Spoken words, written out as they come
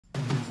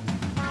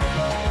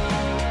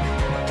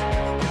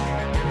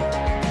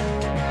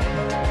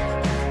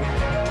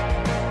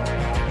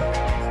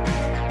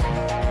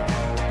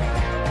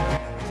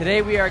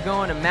Today we are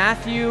going to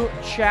Matthew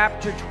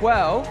chapter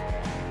 12,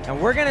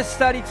 and we're going to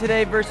study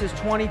today verses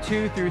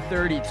 22 through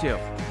 32.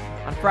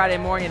 On Friday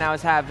morning, I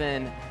was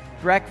having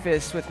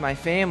breakfast with my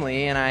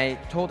family, and I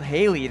told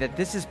Haley that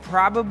this is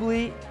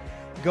probably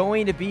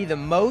going to be the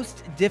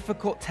most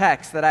difficult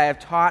text that I have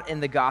taught in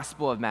the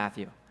Gospel of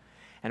Matthew.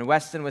 And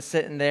Weston was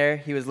sitting there,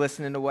 he was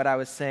listening to what I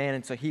was saying,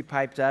 and so he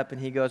piped up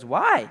and he goes,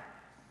 "Why?"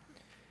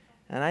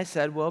 And I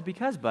said, "Well,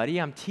 because, buddy,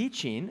 I'm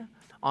teaching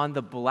on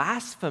the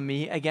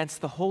blasphemy against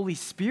the Holy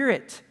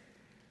Spirit."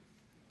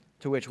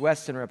 To which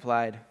Weston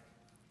replied,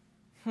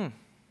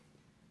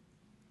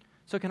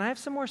 "So can I have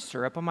some more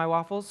syrup on my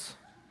waffles?"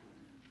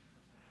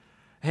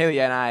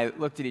 Haley and I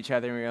looked at each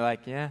other and we were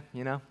like, yeah,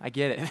 I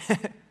get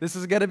it. This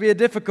is going to be a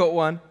difficult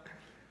one.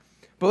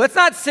 But let's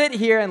not sit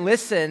here and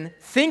listen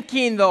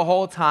thinking the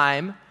whole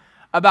time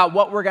about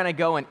what we're going to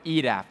go and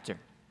eat after.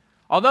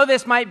 Although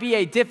this might be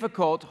a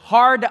difficult,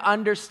 hard to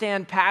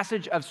understand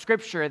passage of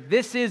Scripture,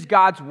 this is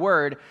God's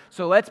Word,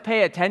 so let's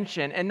pay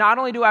attention. And not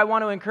only do I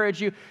want to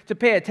encourage you to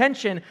pay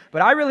attention,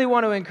 but I really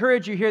want to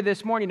encourage you here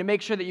this morning to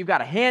make sure that you've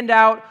got a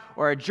handout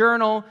or a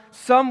journal,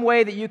 some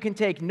way that you can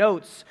take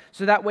notes,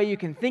 so that way you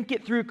can think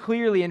it through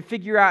clearly and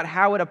figure out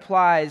how it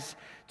applies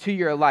to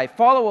your life.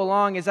 Follow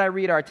along as I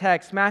read our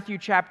text, Matthew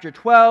chapter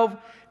 12,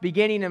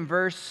 beginning in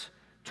verse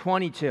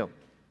 22.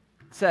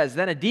 It says,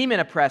 "Then a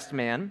demon-oppressed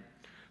man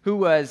who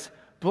was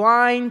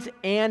blind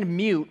and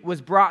mute was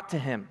brought to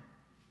him,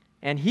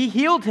 and he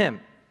healed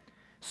him,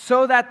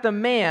 so that the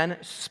man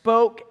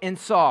spoke and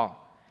saw.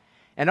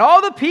 And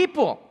all the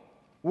people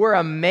were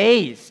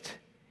amazed,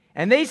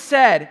 and they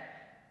said,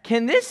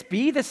 'Can this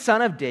be the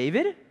son of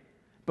David?'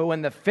 But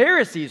when the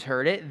Pharisees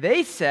heard it,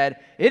 they said,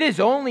 'It is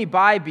only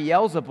by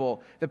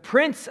Beelzebul, the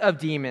prince of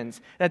demons,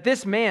 that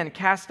this man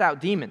cast out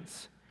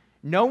demons.'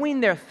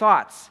 Knowing their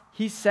thoughts,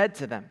 he said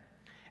to them,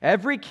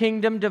 'Every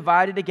kingdom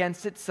divided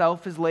against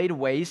itself is laid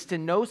waste,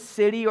 and no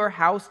city or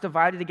house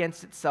divided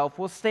against itself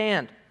will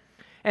stand.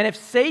 And if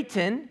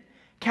Satan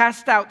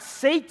cast out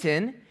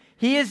Satan,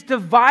 he is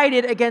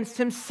divided against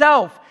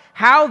himself.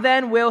 How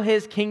then will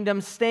his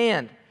kingdom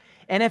stand?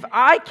 And if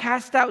I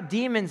cast out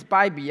demons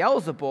by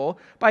Beelzebul,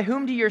 by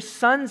whom do your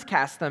sons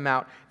cast them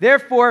out?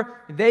 Therefore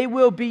they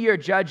will be your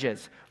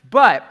judges.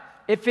 But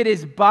if it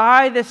is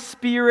by the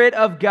Spirit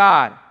of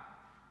God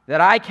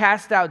that I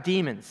cast out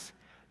demons,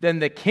 then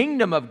the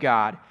kingdom of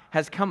God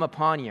has come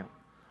upon you.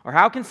 Or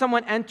how can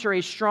someone enter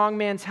a strong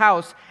man's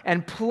house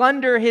and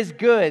plunder his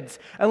goods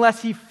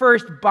unless he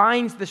first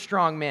binds the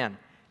strong man?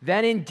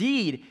 Then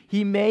indeed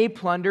he may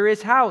plunder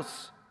his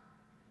house.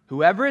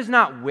 Whoever is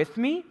not with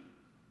me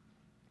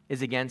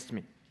is against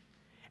me,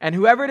 and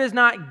whoever does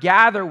not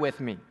gather with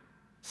me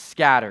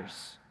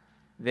scatters.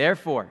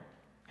 Therefore,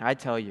 I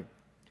tell you,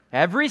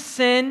 every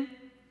sin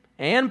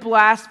and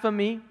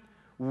blasphemy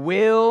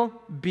will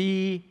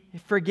be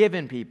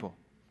forgiven people.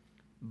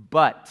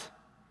 But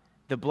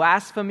the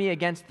blasphemy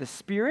against the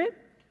Spirit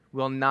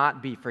will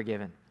not be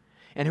forgiven.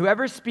 And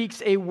whoever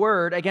speaks a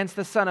word against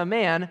the Son of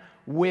Man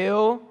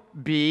will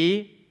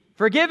be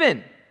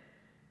forgiven.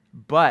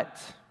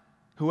 But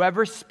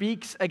whoever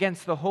speaks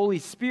against the Holy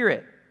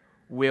Spirit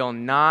will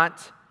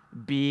not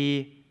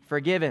be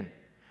forgiven,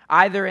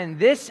 either in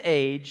this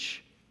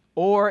age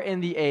or in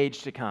the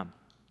age to come."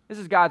 This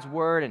is God's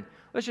Word, and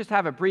let's just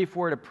have a brief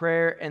word of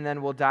prayer, and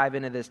then we'll dive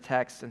into this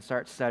text and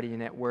start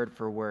studying it word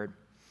for word.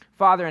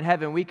 Father in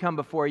heaven, we come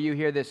before you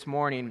here this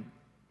morning,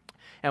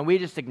 and we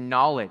just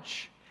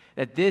acknowledge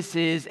that this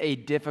is a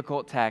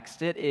difficult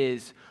text. It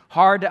is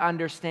hard to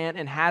understand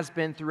and has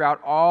been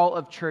throughout all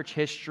of church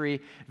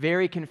history,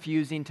 very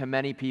confusing to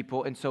many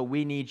people, and so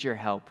we need your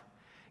help.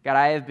 God,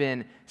 I have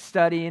been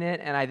studying it,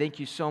 and I thank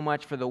you so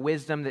much for the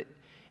wisdom that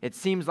it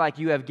seems like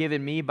you have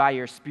given me by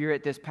your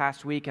Spirit this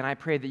past week, and I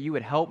pray that you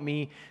would help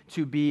me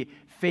to be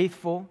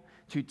faithful,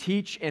 to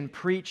teach and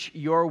preach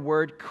your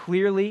word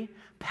clearly,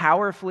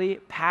 powerfully,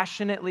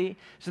 passionately,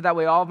 so that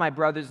way all of my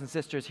brothers and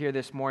sisters here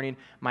this morning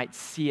might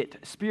see it.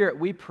 Spirit,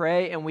 we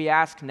pray and we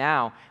ask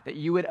now that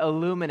you would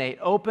illuminate,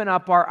 open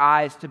up our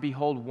eyes to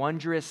behold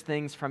wondrous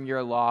things from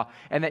your law,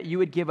 and that you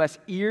would give us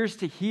ears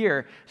to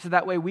hear, so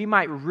that way we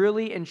might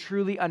really and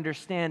truly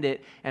understand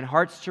it, and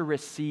hearts to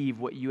receive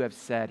what you have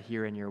said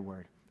here in your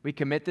word. We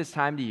commit this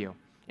time to you.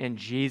 In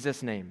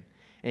Jesus' name,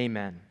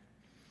 amen.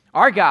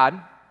 Our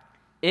God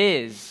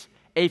is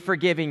a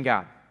forgiving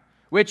God,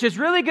 which is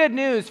really good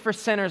news for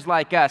sinners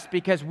like us,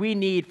 because we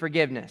need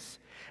forgiveness.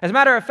 As a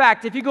matter of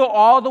fact, if you go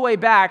all the way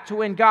back to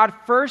when God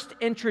first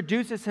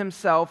introduces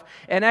himself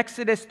in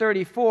Exodus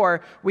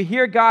 34, we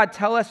hear God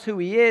tell us who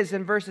he is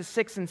in verses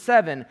 6 and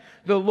 7.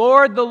 The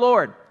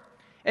Lord,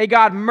 a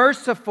God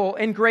merciful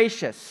and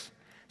gracious,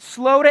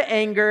 slow to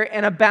anger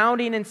and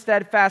abounding in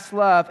steadfast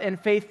love and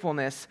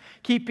faithfulness,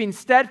 keeping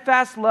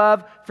steadfast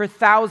love for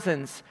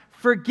thousands,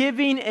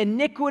 forgiving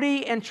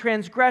iniquity and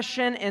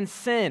transgression and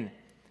sin.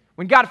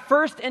 When God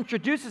first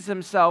introduces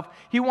himself,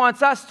 he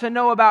wants us to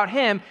know about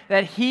him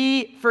that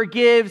he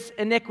forgives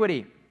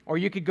iniquity. Or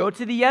you could go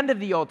to the end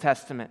of the Old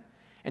Testament,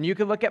 and you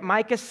could look at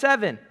Micah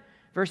 7,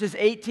 verses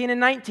 18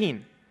 and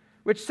 19,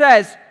 which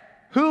says,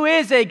 "Who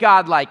is a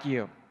God like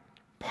you,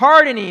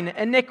 pardoning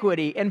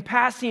iniquity and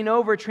passing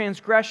over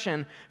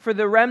transgression for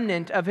the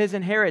remnant of his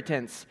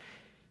inheritance.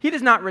 He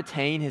does not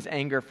retain his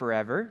anger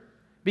forever,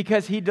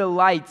 because he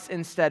delights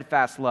in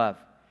steadfast love.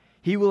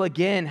 He will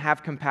again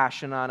have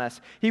compassion on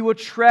us. He will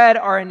tread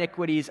our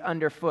iniquities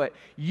underfoot.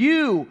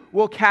 You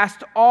will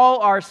cast all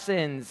our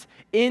sins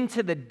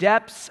into the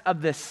depths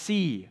of the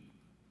sea.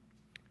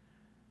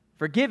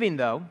 Forgiving,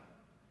 though,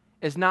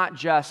 is not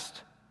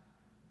just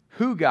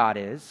who God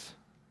is.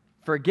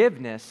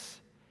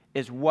 Forgiveness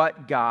is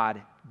what God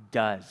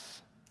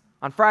does.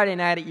 On Friday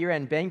night at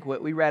year-end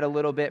banquet, we read a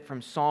little bit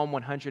from Psalm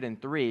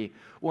 103.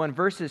 Well, in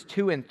verses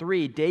 2 and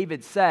 3,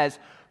 David says,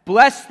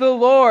 "Bless the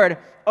Lord,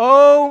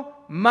 O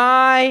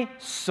my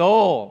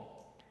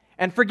soul,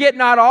 and forget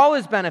not all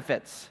his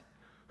benefits,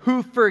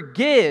 who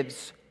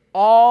forgives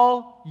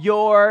all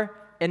your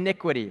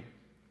iniquity."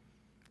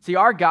 See,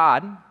 our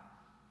God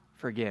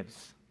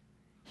forgives.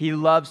 He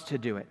loves to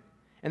do it.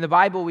 In the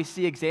Bible, we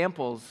see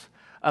examples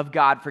of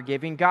God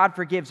forgiving. God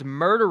forgives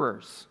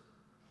murderers,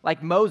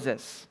 like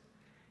Moses.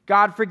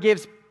 God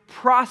forgives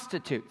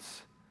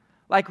prostitutes,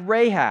 like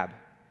Rahab.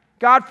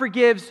 God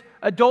forgives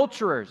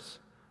adulterers,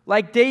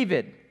 like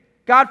David.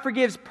 God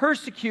forgives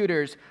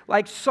persecutors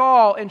like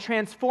Saul and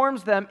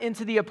transforms them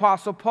into the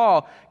Apostle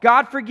Paul.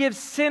 God forgives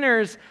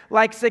sinners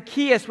like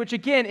Zacchaeus, which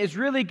again is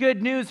really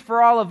good news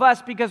for all of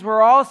us because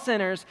we're all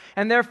sinners,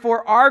 and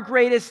therefore our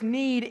greatest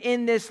need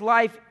in this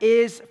life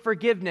is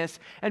forgiveness.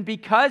 And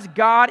because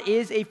God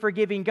is a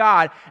forgiving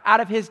God, out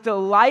of his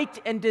delight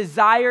and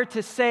desire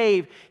to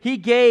save, he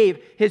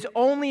gave his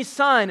only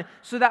Son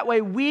so that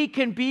way we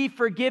can be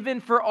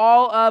forgiven for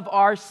all of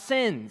our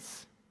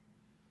sins.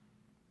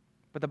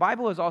 But the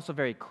Bible is also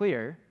very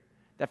clear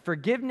that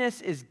forgiveness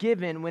is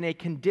given when a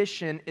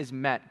condition is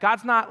met.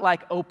 God's not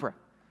like Oprah.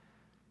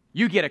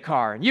 You get a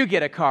car, and you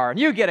get a car, and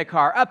you get a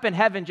car, up in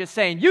heaven just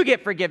saying, you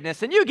get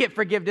forgiveness, and you get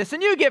forgiveness,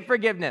 and you get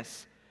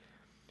forgiveness.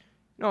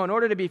 No, in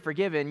order to be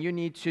forgiven, you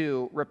need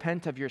to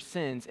repent of your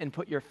sins and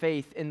put your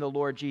faith in the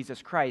Lord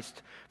Jesus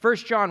Christ.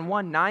 1 John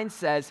 1:9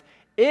 says,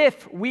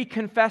 if we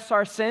confess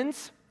our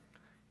sins,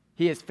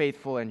 he is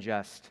faithful and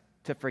just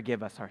to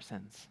forgive us our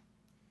sins.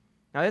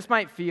 Now, this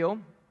might feel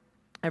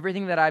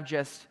everything that I've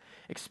just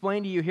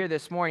explained to you here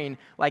this morning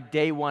like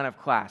day one of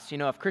class. You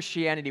know, if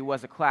Christianity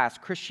was a class,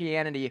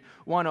 Christianity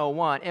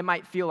 101, it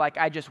might feel like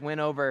I just went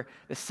over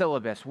the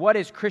syllabus. What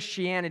is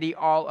Christianity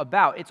all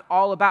about? It's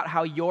all about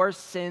how your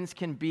sins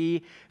can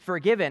be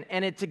forgiven.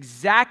 And it's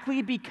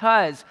exactly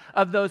because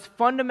of those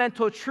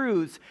fundamental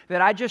truths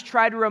that I just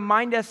tried to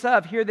remind us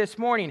of here this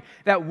morning,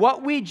 that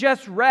what we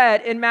just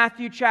read in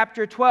Matthew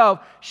chapter 12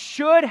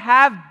 should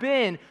have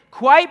been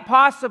quite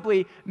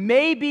possibly,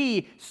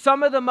 maybe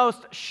some of the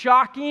most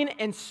shocking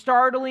and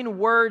startling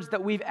words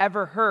that we've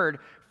ever heard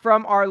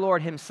from our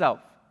Lord himself.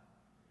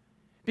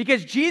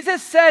 Because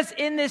Jesus says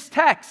in this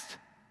text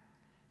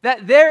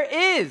that there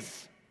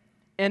is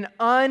an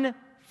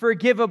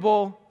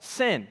unforgivable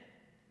sin.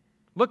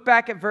 Look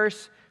back at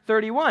verse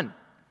 31.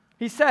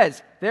 He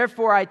says,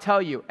 therefore I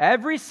tell you,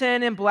 every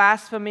sin and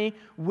blasphemy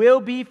will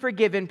be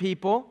forgiven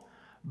people,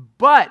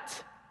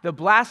 but the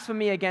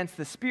blasphemy against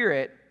the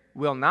Spirit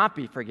will not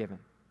be forgiven.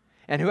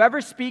 And whoever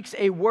speaks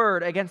a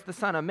word against the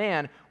Son of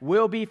Man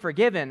will be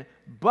forgiven,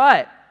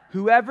 but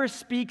whoever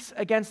speaks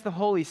against the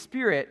Holy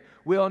Spirit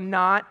will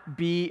not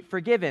be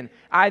forgiven,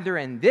 either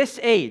in this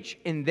age,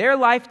 in their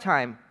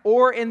lifetime,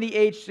 or in the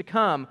age to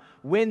come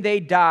when they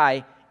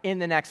die in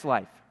the next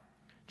life.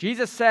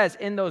 Jesus says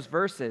in those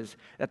verses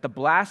that the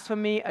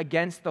blasphemy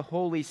against the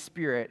Holy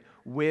Spirit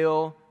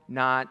will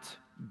not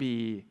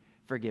be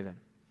forgiven.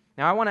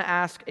 Now, I want to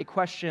ask a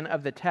question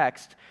of the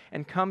text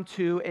and come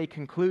to a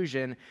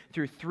conclusion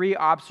through 3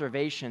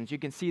 observations. You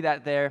can see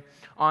that there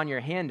on your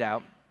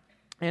handout.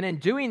 And in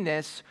doing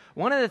this,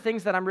 one of the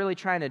things that I'm really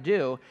trying to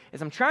do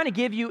is I'm trying to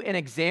give you an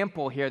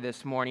example here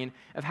this morning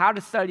of how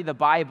to study the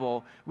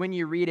Bible when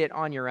you read it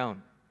on your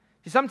own.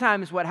 See,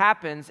 sometimes what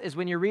happens is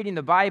when you're reading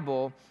the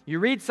Bible, you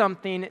read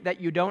something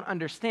that you don't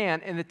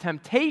understand, and the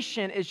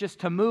temptation is just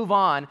to move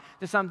on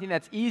to something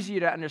that's easier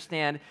to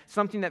understand,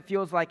 something that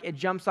feels like it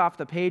jumps off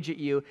the page at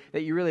you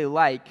that you really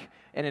like,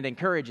 and it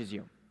encourages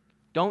you.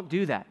 Don't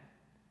do that.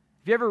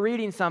 If you're ever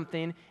reading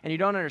something and you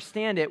don't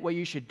understand it, what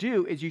you should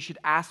do is you should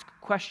ask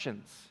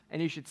questions, and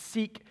you should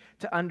seek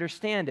to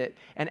understand it.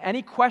 And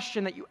any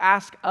question that you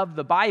ask of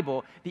the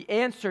Bible, the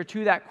answer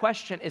to that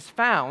question is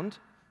found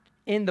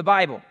in the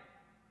Bible.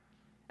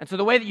 And so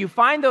the way that you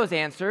find those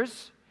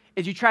answers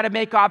is you try to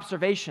make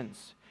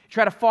observations. You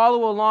try to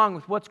follow along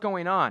with what's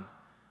going on,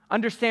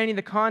 understanding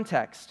the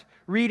context,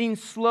 reading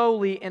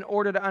slowly in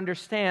order to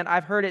understand.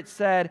 I've heard it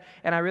said,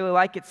 and I really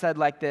like it said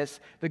like this,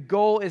 the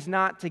goal is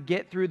not to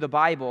get through the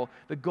Bible,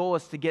 the goal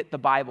is to get the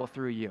Bible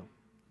through you.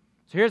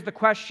 So here's the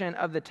question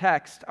of the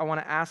text I want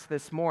to ask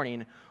this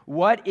morning.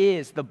 What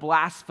is the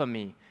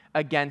blasphemy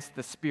against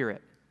the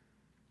Spirit?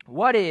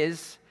 What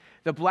is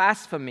the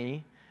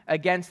blasphemy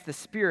against the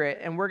Spirit?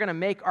 And we're going to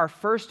make our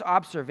first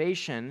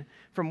observation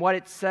from what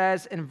it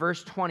says in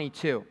verse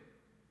 22. It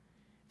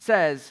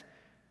says,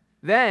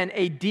 then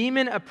a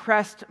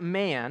demon-oppressed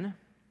man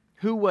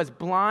who was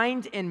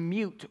blind and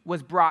mute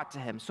was brought to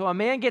him. So a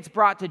man gets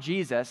brought to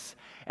Jesus,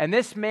 and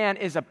this man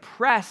is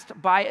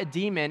oppressed by a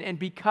demon, and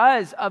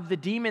because of the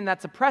demon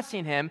that's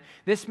oppressing him,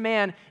 this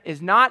man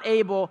is not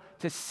able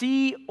to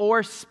see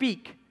or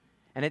speak.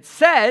 And it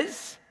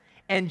says,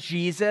 and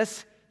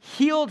Jesus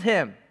healed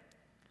him.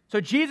 So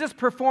Jesus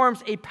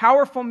performs a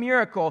powerful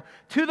miracle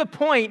to the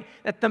point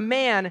that the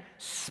man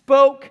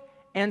spoke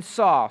and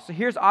saw. So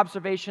here's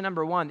observation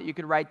number 1 that you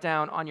could write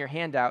down on your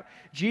handout.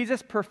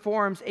 Jesus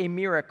performs a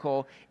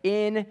miracle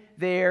in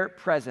their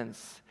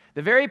presence.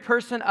 The very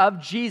person of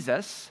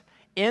Jesus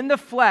in the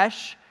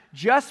flesh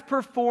just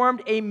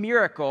performed a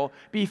miracle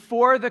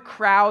before the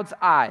crowd's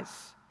eyes.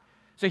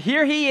 So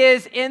here he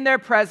is in their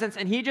presence,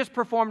 and he just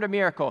performed a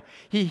miracle.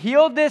 He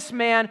healed this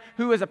man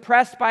who was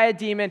oppressed by a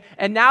demon,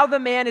 and now the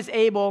man is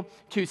able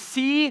to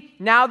see,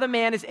 now the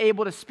man is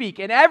able to speak.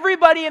 And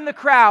everybody in the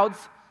crowds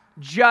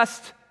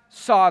just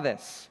saw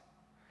this.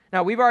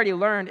 Now, we've already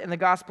learned in the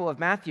Gospel of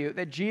Matthew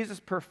that Jesus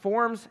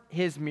performs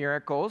his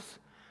miracles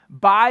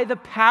by the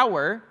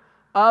power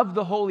of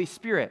the Holy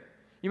Spirit.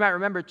 You might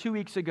remember 2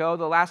 weeks ago,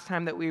 the last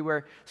time that we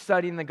were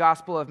studying the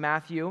Gospel of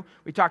Matthew,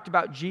 we talked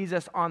about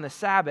Jesus on the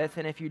Sabbath,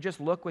 and if you just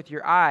look with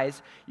your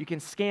eyes, you can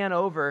scan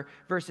over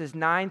verses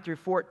 9 through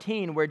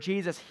 14, where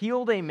Jesus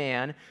healed a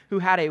man who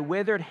had a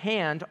withered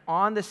hand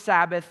on the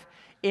Sabbath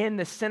in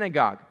the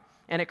synagogue.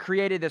 And it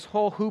created this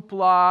whole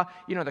hoopla.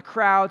 You know, the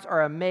crowds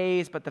are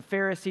amazed, but the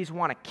Pharisees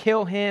want to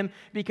kill him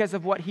because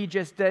of what he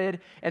just did.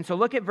 And so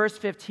look at verse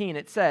 15.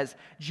 It says,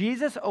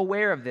 Jesus,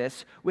 aware of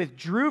this,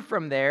 withdrew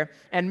from there,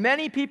 and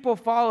many people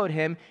followed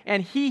him,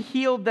 and he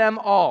healed them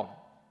all.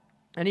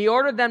 And he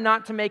ordered them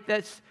not to make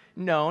this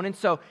known. And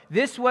so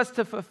this was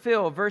to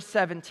fulfill, verse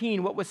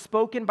 17, what was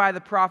spoken by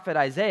the prophet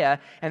Isaiah.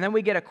 And then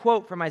we get a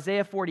quote from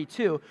Isaiah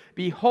 42.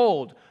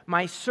 Behold,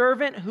 my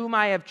servant whom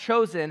I have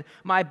chosen,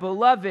 my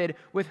beloved,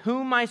 with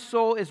whom my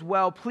soul is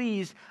well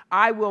pleased,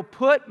 I will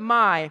put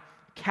my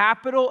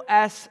capital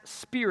S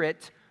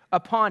Spirit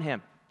upon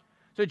him.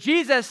 So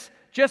Jesus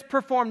just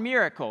performed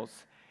miracles.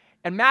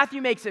 And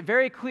Matthew makes it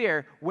very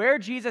clear where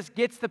Jesus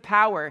gets the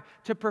power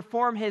to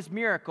perform his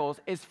miracles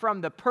is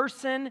from the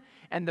person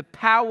and the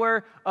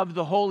power of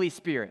the Holy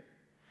Spirit.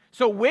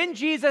 So when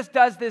Jesus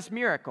does this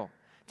miracle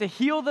to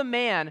heal the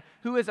man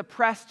who is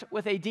oppressed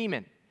with a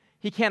demon,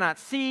 he cannot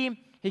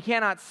see, he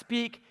cannot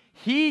speak,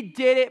 he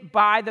did it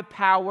by the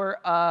power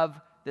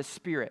of the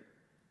Spirit.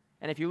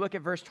 And if you look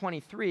at verse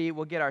 23,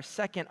 we'll get our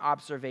second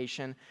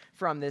observation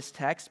from this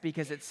text,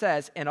 because it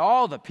says, and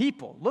all the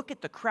people, look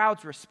at the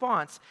crowd's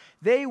response,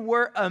 they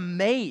were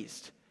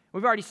amazed.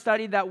 We've already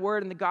studied that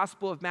word in the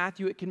Gospel of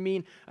Matthew. It can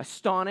mean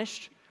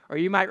astonished, or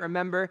you might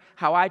remember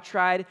how I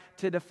tried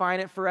to define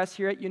it for us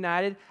here at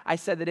United. I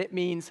said that it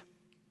means,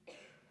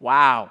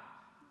 wow.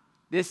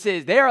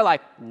 They are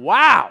like,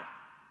 wow,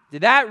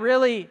 did that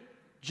really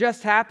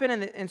just happen?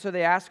 And so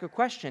they ask a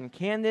question,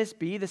 can this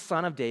be the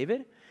Son of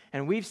David?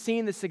 And we've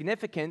seen the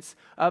significance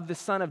of the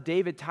Son of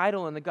David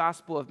title in the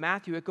Gospel of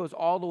Matthew. It goes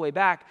all the way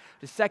back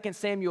to 2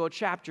 Samuel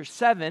chapter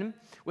 7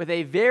 with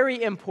a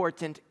very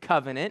important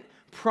covenant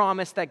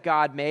promise that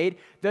God made,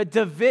 the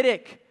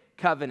Davidic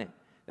covenant.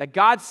 That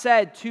God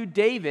said to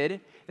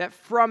David that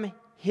from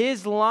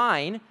his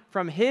line,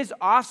 from his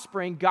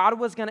offspring, God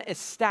was going to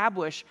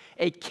establish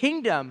a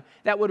kingdom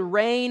that would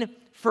reign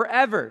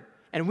forever.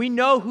 And we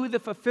know who the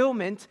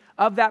fulfillment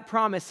of that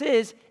promise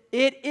is.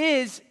 It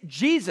is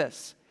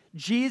Jesus.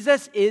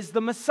 Jesus is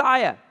the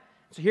Messiah.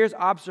 So here's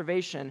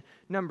observation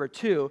number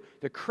 2.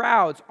 The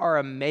crowds are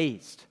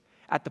amazed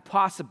at the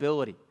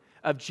possibility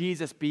of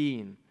Jesus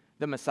being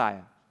the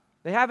Messiah.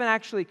 They haven't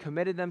actually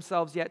committed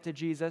themselves yet to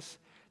Jesus.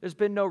 There's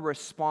been no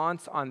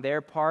response on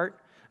their part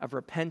of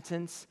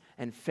repentance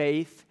and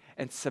faith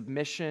and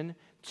submission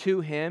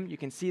to him. You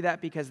can see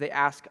that because they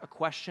ask a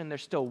question. They're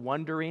still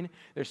wondering.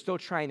 They're still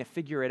trying to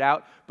figure it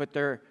out, but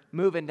they're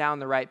moving down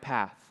the right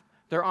path.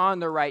 They're on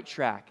the right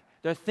track.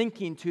 They're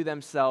thinking to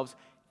themselves,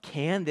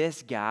 can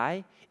this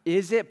guy,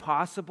 is it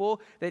possible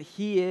that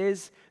he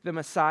is the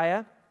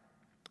Messiah?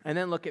 And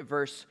then look at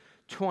verse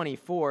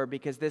 24,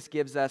 because this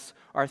gives us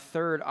our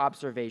third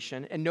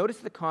observation. And notice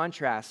the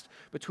contrast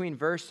between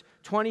verse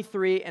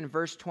 23 and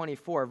verse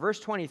 24. Verse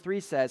 23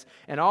 says,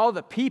 and all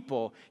the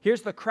people,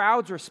 here's the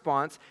crowd's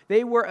response,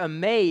 they were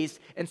amazed,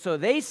 and so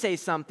they say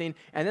something.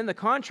 And then the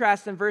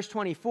contrast in verse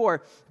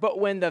 24, but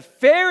when the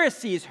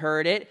Pharisees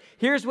heard it,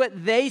 here's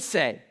what they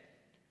say.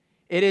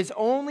 It is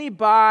only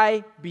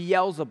by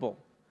Beelzebul,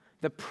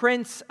 the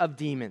prince of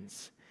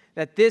demons,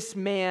 that this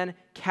man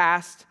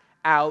cast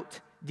out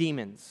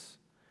demons.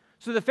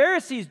 So the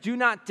Pharisees do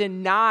not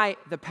deny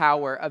the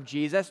power of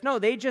Jesus. No,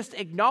 they just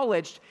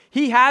acknowledged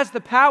he has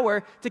the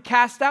power to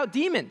cast out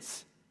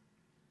demons.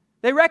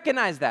 They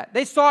recognize that.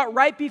 They saw it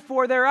right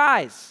before their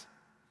eyes.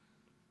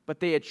 But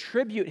they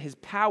attribute his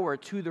power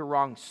to the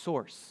wrong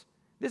source.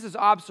 This is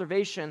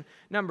observation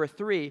number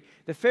 3.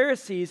 The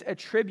Pharisees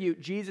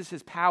attribute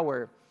Jesus'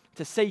 power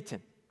to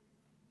Satan,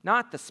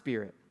 not the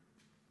Spirit.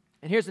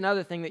 And here's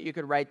another thing that you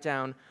could write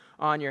down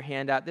on your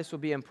handout. This will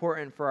be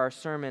important for our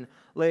sermon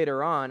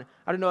later on.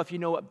 I don't know if you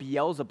know what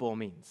Beelzebul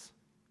means.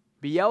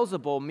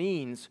 Beelzebul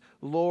means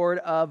Lord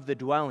of the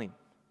dwelling.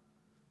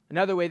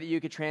 Another way that you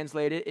could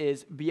translate it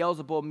is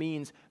Beelzebul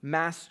means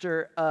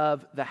master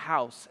of the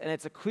house. And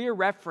it's a clear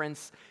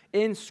reference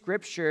in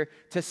Scripture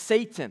to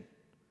Satan,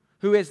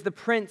 who is the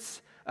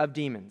prince of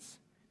demons.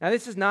 Now,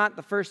 this is not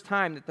the first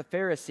time that the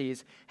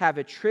Pharisees have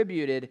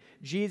attributed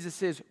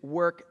Jesus'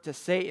 work to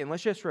Satan.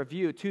 Let's just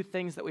review two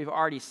things that we've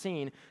already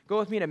seen. Go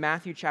with me to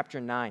Matthew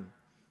chapter 9.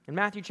 In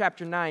Matthew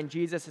chapter 9,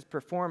 Jesus is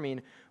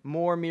performing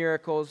more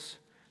miracles,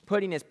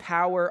 putting his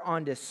power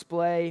on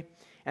display.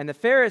 And the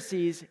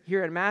Pharisees,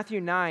 here in Matthew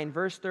 9,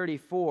 verse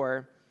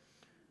 34,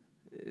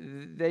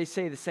 they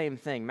say the same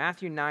thing.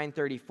 Matthew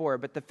 9:34.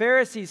 But the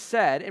Pharisees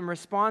said, in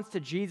response to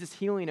Jesus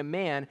healing a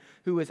man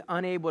who was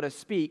unable to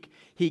speak,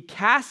 he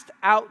cast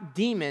out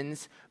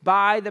demons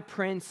by the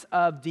prince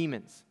of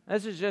demons.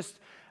 This is just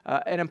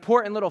an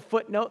important little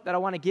footnote that I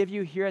want to give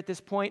you here at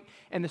this point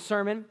in the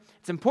sermon.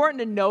 It's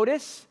important to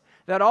notice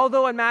that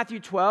although in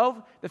Matthew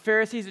 12, the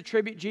Pharisees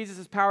attribute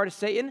Jesus' power to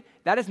Satan,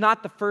 that is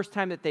not the first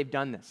time that they've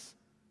done this.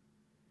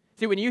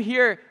 See, when you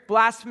hear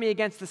blasphemy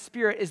against the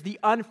Spirit is the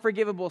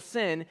unforgivable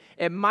sin,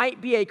 it might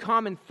be a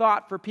common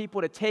thought for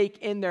people to take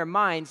in their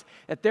minds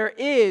that there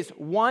is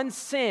one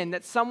sin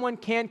that someone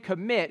can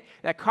commit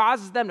that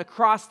causes them to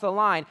cross the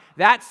line.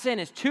 That sin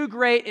is too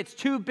great, it's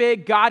too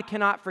big, God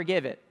cannot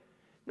forgive it.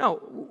 No,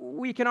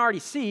 we can already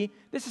see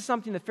this is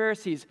something the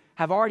Pharisees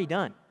have already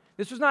done.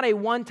 This was not a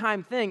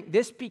one-time thing.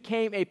 This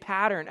became a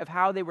pattern of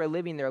how they were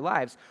living their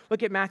lives.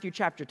 Look at Matthew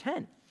chapter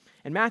 10.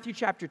 In Matthew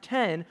chapter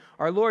 10,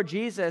 our Lord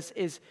Jesus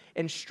is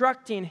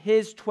instructing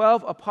his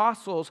 12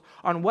 apostles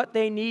on what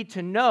they need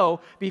to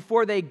know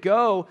before they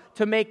go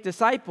to make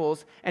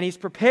disciples, and he's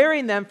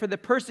preparing them for the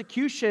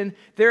persecution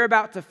they're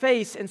about to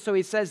face. And so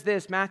he says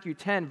this, Matthew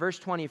 10, verse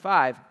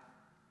 25,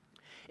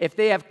 if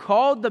they have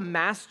called the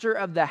master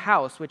of the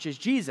house, which is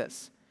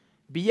Jesus,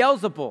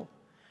 Beelzebul,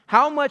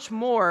 how much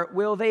more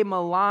will they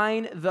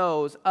malign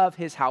those of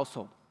his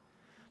household?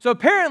 So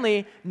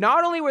apparently,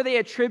 not only were they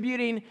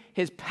attributing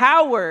his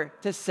power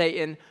to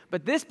Satan,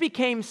 but this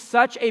became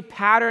such a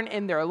pattern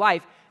in their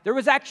life. There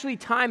was actually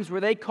times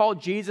where they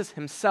called Jesus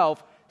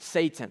himself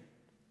Satan.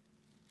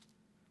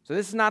 So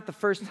this is not the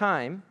first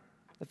time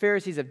the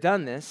Pharisees have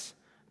done this,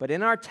 but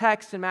in our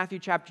text in Matthew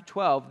chapter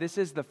 12, this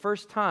is the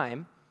first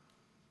time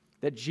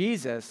that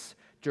Jesus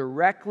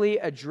directly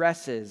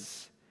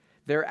addresses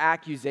their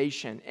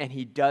accusation, and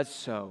he does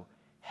so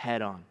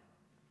head on.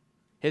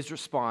 His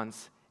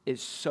response is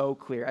so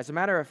clear. As a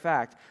matter of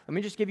fact, let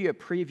me just give you a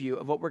preview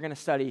of what we're going to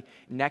study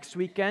next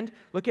weekend.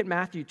 Look at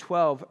Matthew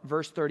 12,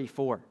 verse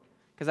 34.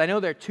 Because I know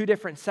there are two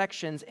different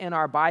sections in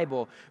our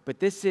Bible, but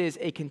this is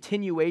a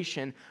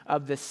continuation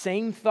of the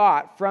same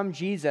thought from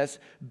Jesus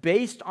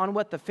based on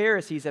what the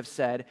Pharisees have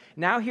said.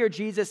 Now here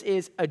Jesus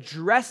is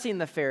addressing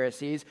the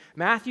Pharisees.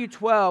 Matthew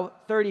 12,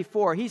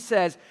 34, he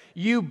says,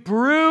 "You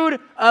brood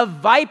of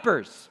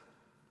vipers."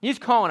 He's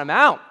calling them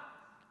out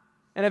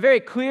in a very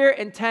clear,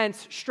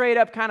 intense,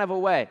 straight-up kind of a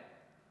way.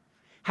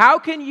 How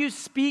can you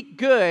speak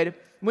good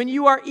when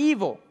you are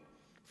evil?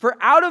 For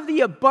out of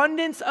the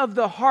abundance of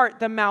the heart,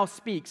 the mouth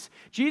speaks.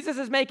 Jesus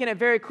is making it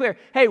very clear.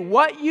 Hey,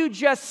 what you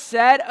just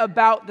said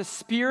about the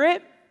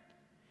Spirit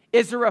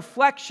is a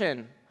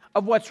reflection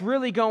of what's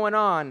really going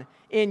on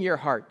in your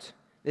heart.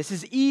 This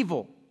is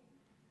evil.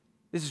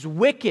 This is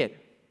wicked.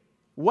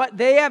 What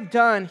they have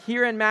done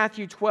here in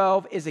Matthew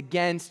 12 is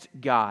against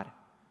God.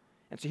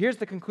 And so here's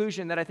the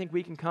conclusion that I think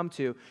we can come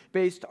to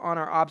based on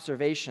our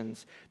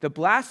observations. The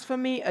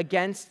blasphemy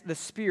against the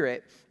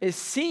Spirit is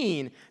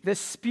seeing the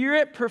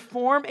Spirit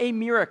perform a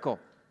miracle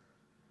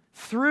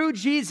through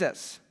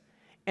Jesus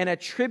and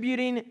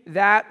attributing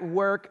that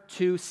work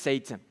to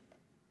Satan.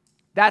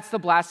 That's the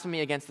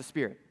blasphemy against the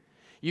Spirit.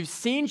 You've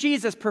seen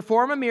Jesus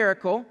perform a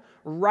miracle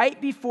right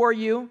before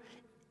you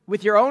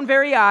with your own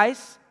very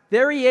eyes.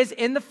 There he is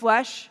in the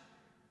flesh,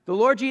 the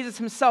Lord Jesus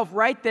himself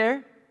right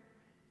there.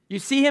 You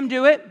see him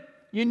do it.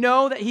 You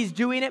know that he's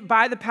doing it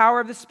by the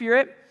power of the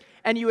Spirit,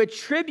 and you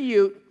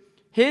attribute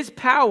his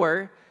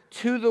power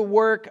to the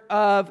work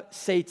of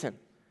Satan.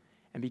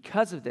 And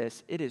because of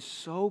this, it is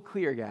so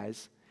clear,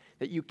 guys,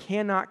 that you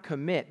cannot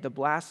commit the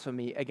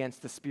blasphemy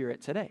against the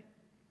Spirit today.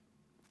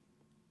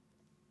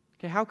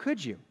 Okay, how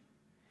could you?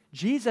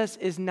 Jesus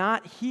is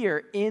not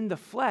here in the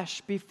flesh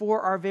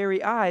before our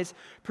very eyes,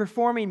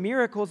 performing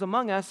miracles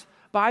among us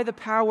by the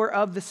power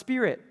of the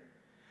Spirit.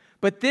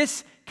 But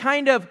this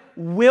kind of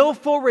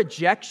willful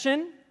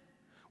rejection,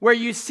 where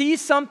you see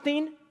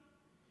something,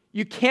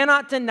 you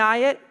cannot deny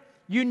it,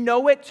 you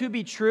know it to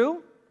be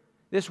true,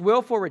 this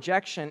willful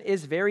rejection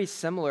is very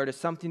similar to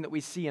something that we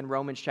see in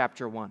Romans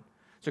chapter 1.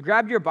 So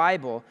grab your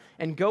Bible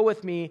and go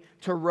with me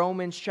to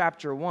Romans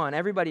chapter 1.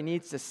 Everybody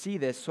needs to see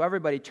this, so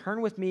everybody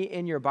turn with me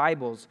in your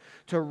Bibles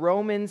to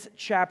Romans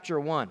chapter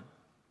 1.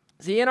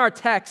 See, in our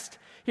text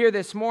here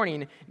this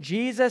morning,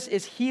 Jesus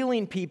is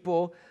healing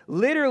people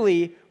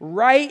literally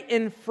right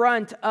in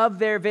front of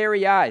their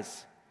very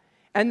eyes.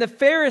 And the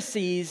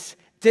Pharisees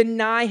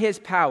deny his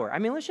power. I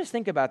mean, let's just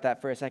think about that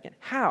for a second.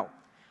 How?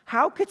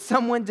 How could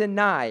someone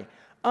deny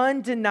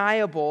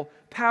undeniable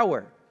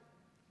power?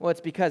 Well, it's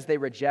because they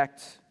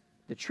reject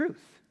the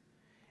truth.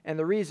 And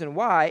the reason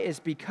why is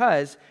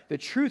because the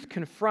truth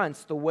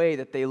confronts the way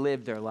that they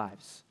live their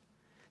lives.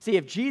 See,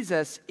 if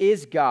Jesus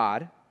is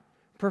God,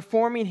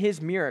 performing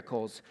his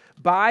miracles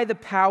by the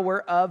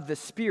power of the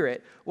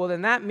Spirit, well,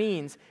 then that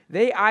means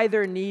they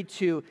either need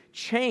to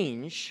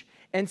change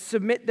and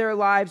submit their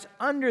lives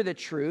under the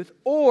truth,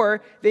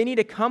 or they need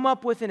to come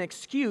up with an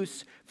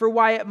excuse for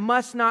why it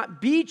must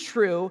not be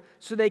true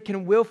so they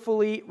can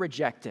willfully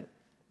reject it.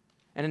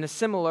 And in a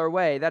similar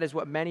way, that is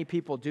what many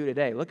people do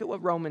today. Look at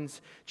what Romans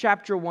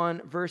chapter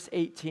 1, verse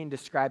 18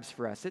 describes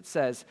for us. It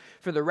says,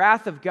 "For the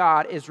wrath of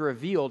God is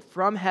revealed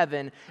from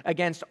heaven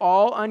against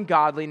all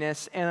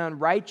ungodliness and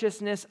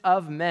unrighteousness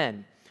of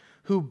men,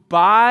 who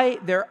by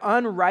their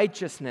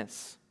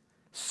unrighteousness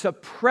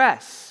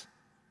suppress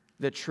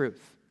the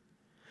truth.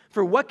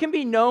 For what can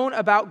be known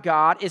about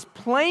God is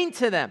plain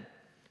to them,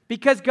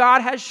 because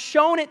God has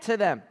shown it to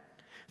them.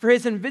 For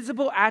his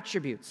invisible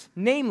attributes,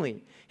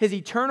 namely his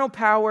eternal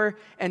power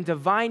and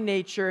divine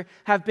nature,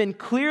 have been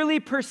clearly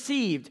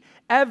perceived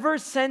ever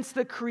since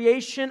the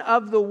creation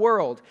of the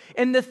world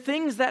and the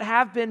things that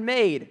have been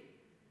made.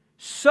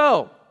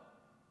 So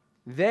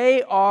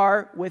they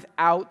are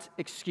without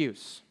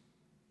excuse."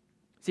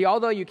 See,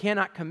 although you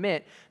cannot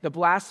commit the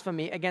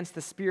blasphemy against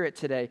the Spirit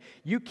today,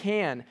 you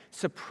can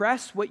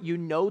suppress what you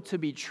know to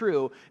be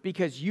true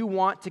because you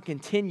want to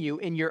continue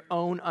in your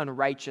own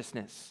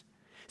unrighteousness.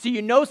 So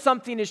you know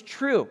something is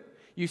true.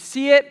 You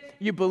see it,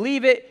 you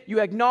believe it, you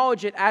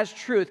acknowledge it as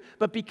truth.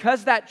 But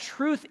because that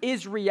truth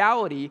is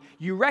reality,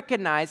 you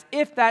recognize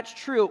if that's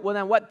true, well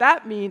then what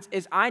that means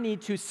is I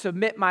need to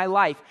submit my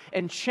life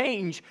and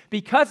change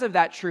because of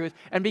that truth.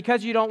 And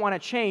because you don't want to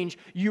change,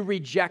 you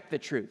reject the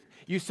truth.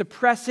 You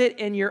suppress it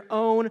in your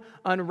own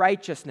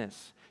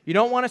unrighteousness. You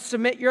don't want to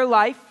submit your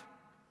life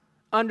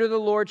under the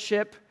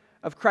lordship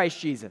of Christ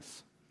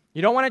Jesus.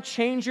 You don't want to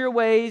change your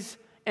ways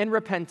in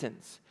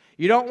repentance.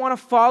 You don't want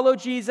to follow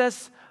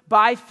Jesus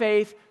by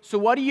faith. So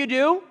what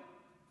do?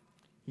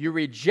 You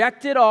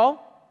reject it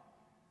all.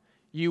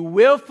 You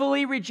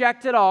willfully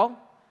reject it all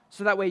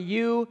so that way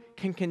you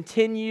can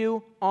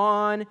continue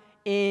on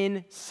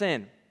in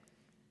sin.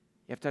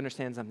 You have to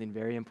understand something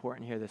very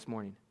important here this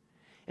morning.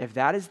 If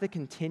that is the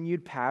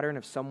continued pattern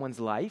of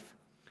someone's life,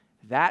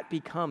 that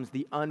becomes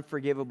the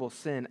unforgivable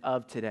sin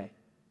of today.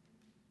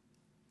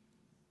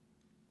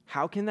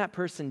 How can that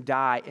person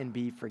die and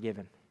be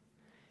forgiven?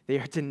 They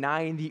are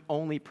denying the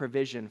only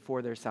provision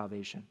for their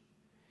salvation.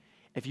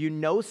 If you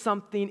know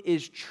something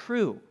is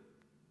true,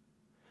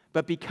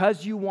 but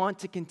because you want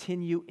to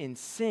continue in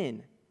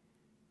sin,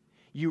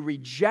 you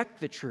reject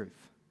the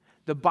truth.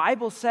 The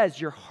Bible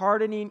says you're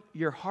hardening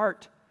your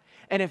heart.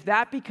 And if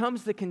that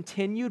becomes the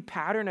continued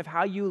pattern of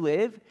how you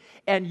live,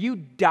 and you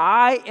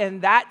die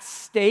in that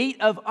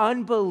state of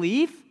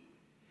unbelief,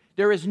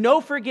 there is no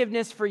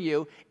forgiveness for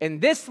you in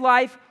this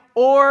life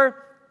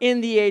or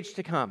in the age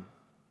to come.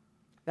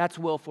 That's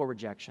willful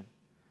rejection.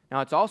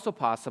 Now, it's also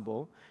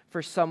possible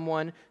for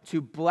someone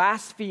to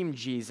blaspheme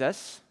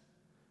Jesus,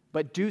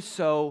 but do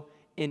so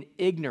in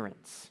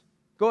ignorance.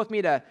 Go with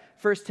me to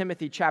 1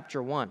 Timothy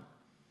chapter 1.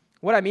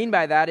 What I mean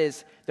by that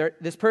is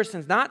this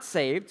person's not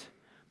saved,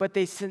 but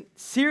they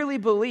sincerely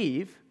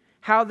believe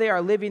how they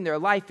are living their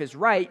life is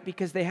right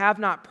because they have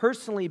not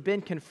personally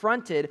been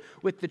confronted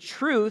with the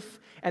truth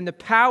and the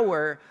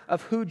power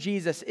of who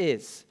Jesus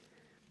is.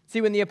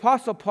 See, when the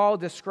Apostle Paul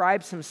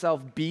describes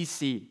himself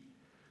BC,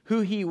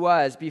 who he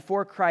was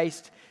before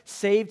Christ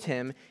saved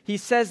him, he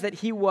says that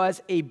he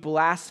was a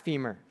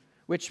blasphemer,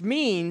 which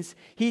means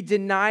he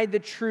denied the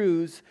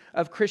truths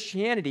of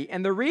Christianity.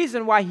 And the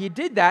reason why he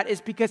did that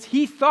is because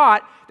he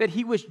thought that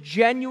he was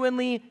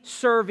genuinely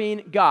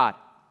serving God.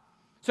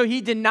 So he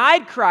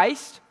denied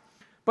Christ,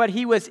 but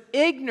he was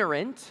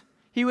ignorant,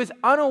 he was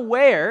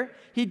unaware,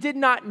 he did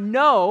not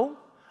know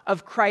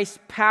of Christ's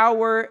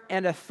power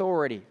and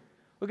authority.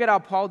 Look at how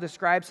Paul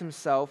describes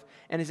himself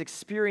and his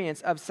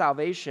experience of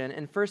salvation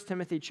in 1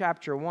 Timothy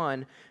chapter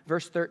 1,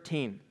 verse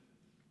 13.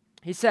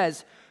 He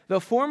says,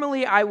 "Though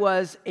formerly I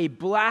was a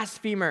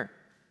blasphemer,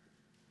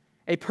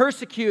 a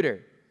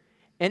persecutor,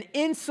 an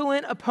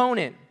insolent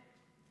opponent,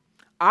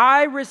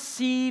 I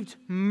received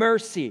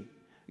mercy.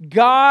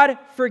 God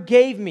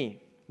forgave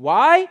me."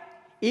 Why?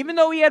 Even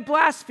though he had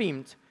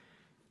blasphemed,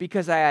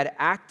 because I had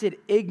acted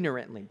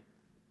ignorantly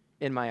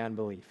in my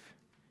unbelief.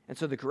 And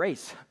so the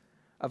grace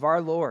of our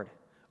Lord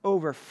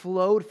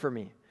overflowed for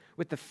me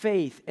with the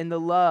faith and the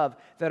love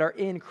that are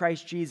in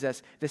Christ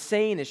Jesus. The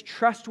saying is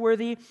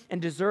trustworthy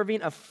and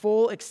deserving of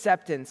full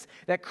acceptance,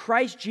 that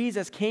Christ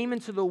Jesus came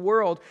into the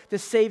world to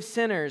save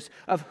sinners,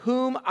 of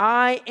whom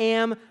I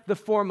am the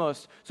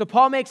foremost. So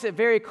Paul makes it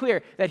very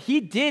clear that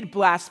he did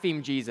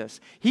blaspheme Jesus.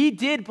 He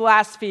did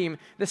blaspheme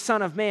the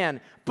Son of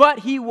Man, but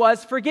he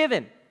was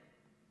forgiven.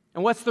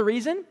 And what's the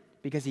reason?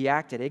 Because he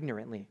acted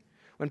ignorantly.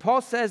 When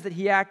Paul says that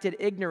he acted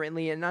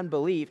ignorantly in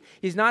unbelief,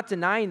 he's not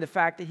denying the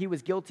fact that he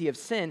was guilty of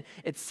sin.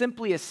 It's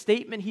simply a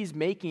statement he's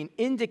making,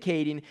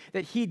 indicating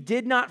that he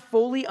did not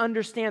fully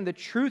understand the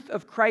truth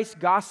of Christ's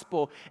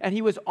gospel, and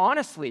he was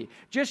honestly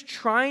just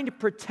trying to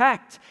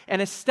protect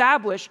and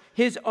establish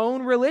his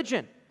own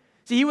religion.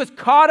 See, he was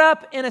caught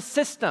up in a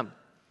system.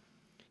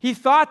 He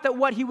thought that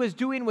what he was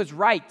doing was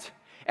right,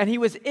 and he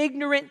was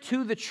ignorant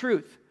to the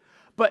truth.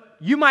 But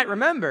you might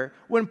remember,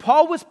 when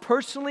Paul was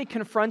personally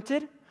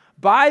confronted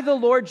by the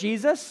Lord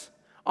Jesus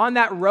on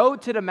that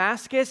road to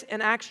Damascus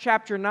in Acts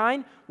chapter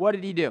 9, what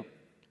did he do?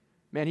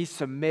 Man, he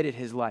submitted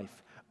his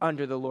life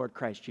under the Lord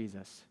Christ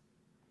Jesus.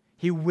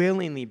 He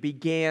willingly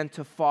began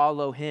to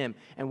follow him.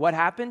 And what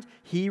happened?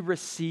 He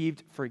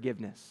received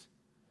forgiveness.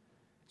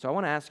 So I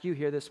want to ask you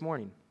here this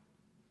morning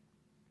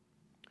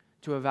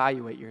to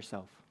evaluate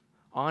yourself,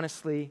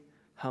 honestly,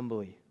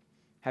 humbly.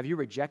 Have you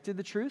rejected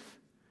the truth,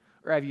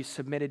 or have you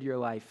submitted your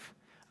life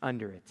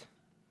under it?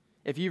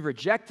 If you've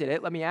rejected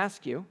it, let me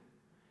ask you,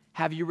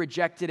 have you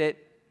rejected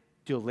it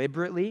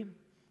deliberately?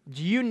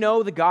 Do you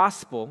know the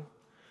gospel,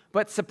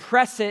 but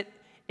suppress it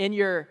in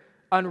your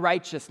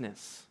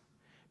unrighteousness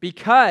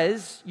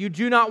because you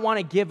do not want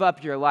to give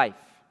up your life?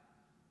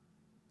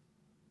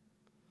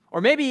 Or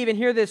maybe even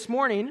here this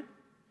morning,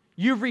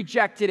 you've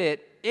rejected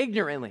it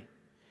ignorantly.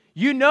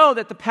 You know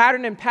that the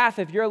pattern and path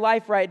of your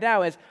life right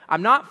now is,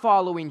 I'm not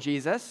following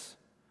Jesus,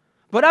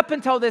 but up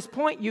until this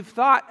point, you've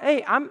thought,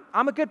 hey, I'm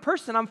a good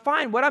person, I'm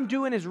fine, what I'm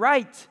doing is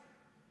right.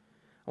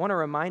 I want to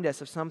remind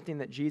us of something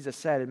that Jesus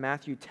said in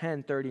Matthew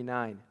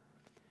 10:39.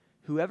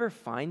 Whoever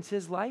finds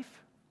his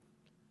life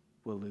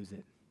will lose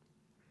it,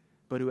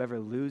 but whoever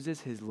loses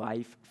his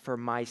life for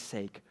my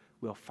sake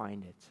will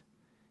find it.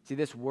 See,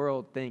 this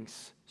world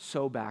thinks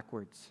so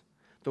backwards.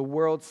 The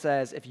world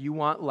says, if you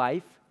want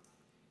life,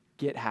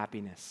 get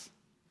happiness.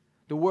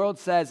 The world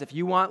says, if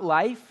you want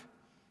life,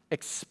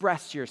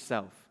 express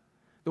yourself.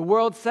 The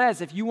world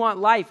says, if you want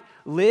life,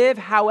 live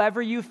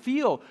however you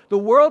feel. The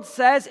world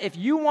says, if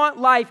you want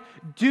life,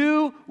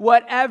 do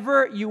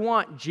whatever you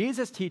want.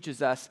 Jesus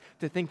teaches us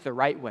to think the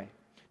right way.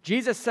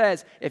 Jesus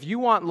says, if you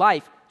want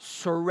life,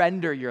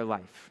 surrender your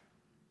life.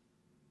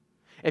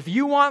 If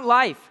you want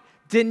life,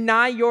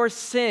 deny your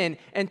sin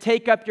and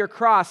take up your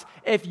cross.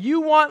 If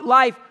you want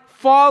life,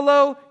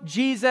 follow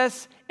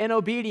Jesus in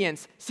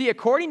obedience. See,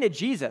 according to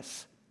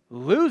Jesus,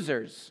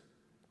 losers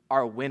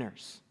are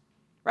winners.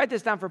 Write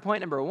this down for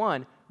point number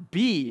 1.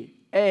 Be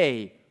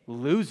a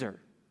loser.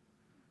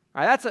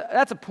 All right,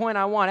 that's a point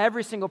I want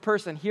every single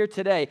person here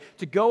today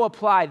to go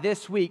apply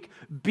this week.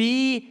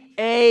 Be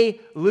a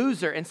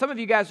loser. And some of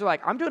you guys are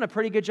like, I'm doing a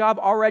pretty good job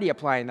already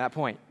applying that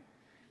point.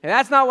 And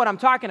that's not what I'm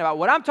talking about.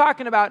 What I'm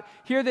talking about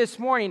here this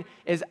morning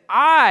is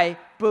I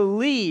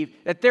believe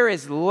that there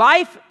is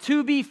life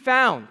to be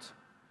found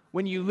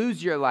when you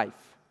lose your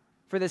life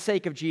for the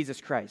sake of Jesus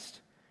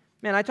Christ.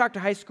 Man, I talk to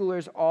high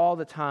schoolers all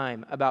the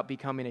time about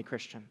becoming a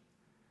Christian.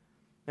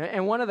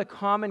 And one of the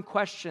common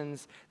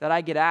questions that I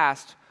get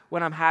asked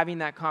when I'm having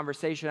that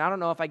conversation, I don't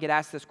know if I get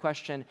asked this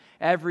question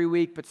every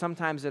week, but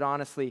sometimes it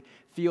honestly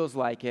feels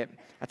like it.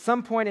 At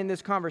some point in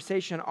this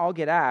conversation, I'll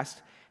get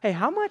asked, hey,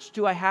 how much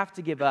do I have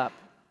to give up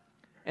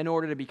in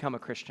order to become a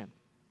Christian?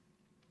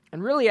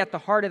 And really at the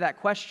heart of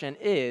that question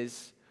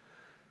is,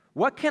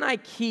 what can I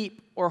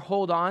keep or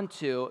hold on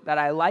to that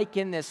I like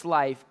in this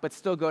life but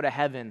still go to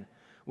heaven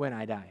when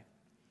I die?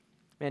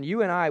 Man,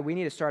 you and I, we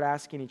need to start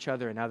asking each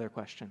other another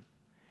question.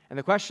 And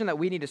the question that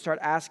we need to start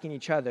asking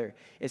each other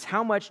is,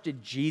 how much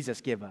did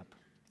Jesus give up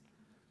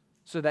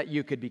so that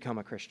you could become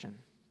a Christian?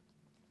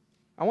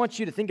 I want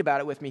you to think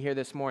about it with me here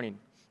this morning.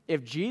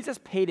 If Jesus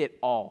paid it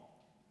all,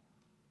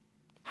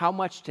 how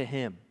much to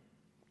him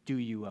do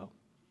you owe?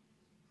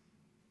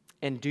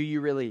 And do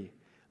you really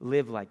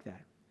live like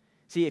that?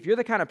 See, if you're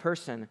the kind of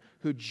person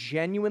who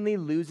genuinely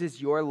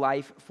loses your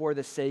life for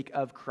the sake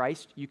of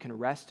Christ, you can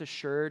rest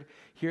assured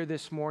here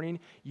this morning,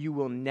 you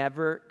will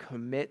never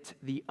commit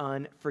the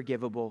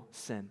unforgivable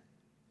sin.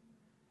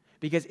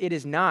 Because it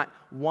is not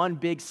one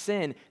big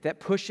sin that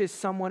pushes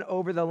someone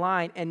over the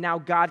line and now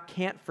God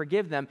can't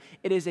forgive them.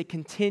 It is a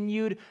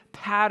continued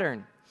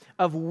pattern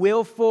of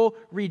willful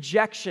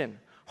rejection,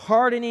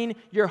 hardening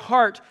your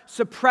heart,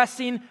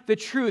 suppressing the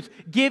truth,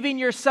 giving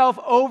yourself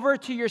over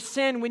to your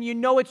sin when you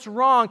know it's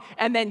wrong,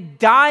 and then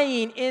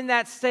dying in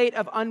that state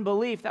of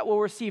unbelief that will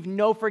receive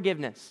no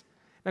forgiveness.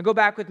 Now go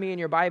back with me in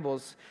your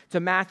Bibles to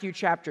Matthew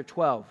chapter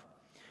 12.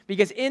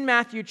 Because in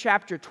Matthew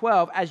chapter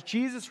 12, as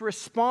Jesus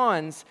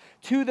responds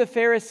to the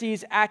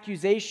Pharisees'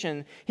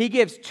 accusation, he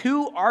gives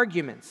 2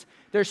 arguments.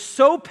 They're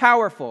so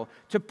powerful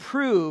to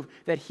prove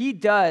that he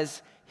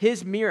does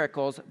his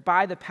miracles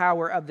by the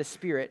power of the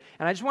Spirit.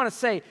 And I just want to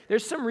say,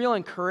 there's some real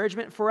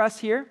encouragement for us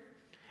here.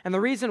 And the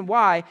reason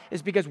why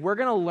is because we're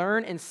going to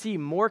learn and see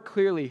more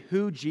clearly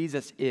who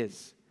Jesus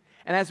is.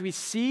 And as we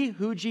see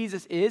who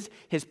Jesus is,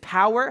 his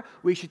power,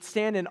 we should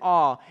stand in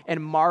awe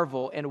and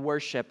marvel and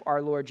worship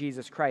our Lord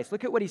Jesus Christ.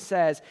 Look at what he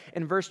says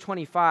in verse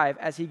 25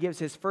 as he gives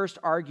his first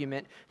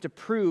argument to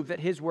prove that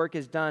his work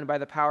is done by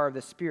the power of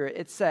the Spirit.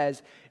 It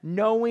says,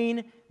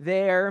 knowing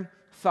their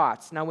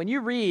thoughts. Now, when you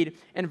read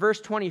in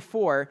verse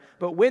 24,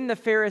 but when the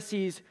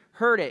Pharisees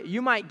heard it,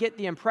 you might get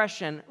the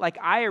impression, like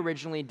I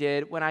originally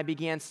did when I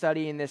began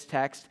studying this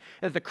text,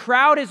 that the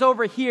crowd is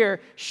over here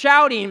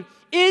shouting,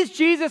 is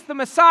Jesus the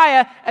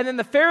Messiah? And then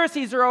the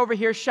Pharisees are over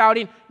here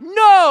shouting,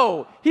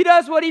 no, he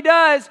does what he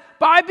does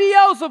by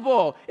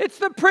Beelzebul. It's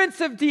the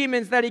prince of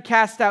demons that he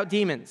casts out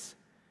demons.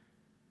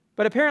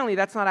 But apparently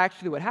that's not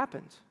actually what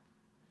happened.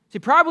 See,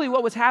 probably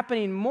what was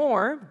happening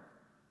more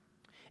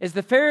is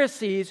the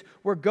Pharisees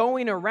were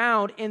going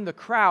around in the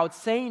crowd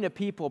saying to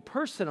people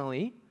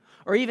personally,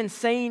 or even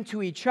saying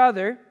to each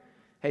other,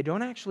 hey,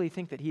 don't actually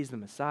think that he's the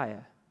Messiah.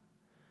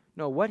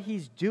 No, what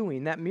he's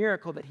doing, that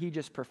miracle that he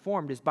just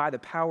performed, is by the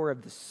power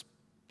of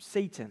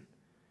Satan.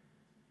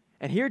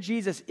 And here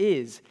Jesus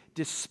is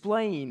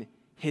displaying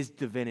his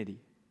divinity,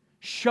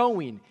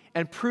 showing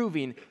and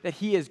proving that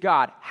he is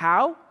God.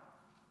 How?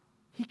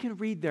 He can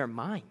read their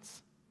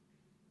minds.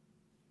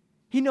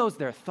 He knows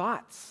their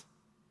thoughts.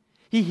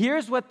 He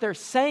hears what they're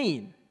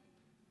saying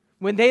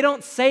when they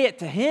don't say it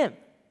to him.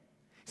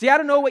 See, I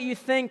don't know what you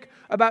think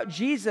about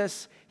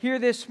Jesus here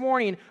this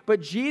morning,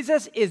 but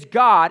Jesus is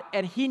God,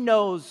 and he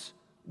knows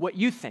what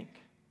you think.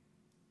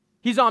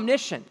 He's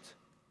omniscient.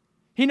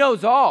 He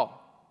knows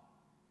all.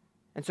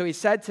 And so he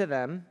said to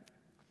them,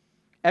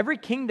 every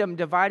kingdom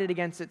divided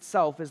against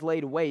itself is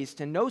laid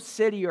waste, and no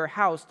city or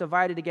house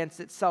divided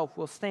against itself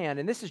will stand.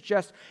 And this is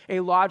just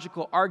a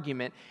logical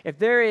argument. If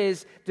there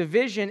is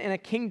division in a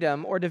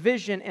kingdom or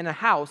division in a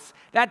house,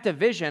 that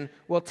division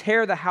will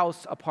tear the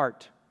house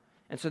apart.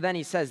 And so then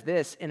he says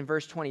this in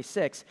verse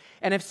 26,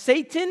 and if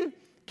Satan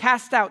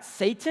cast out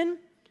Satan,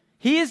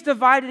 he is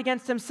divided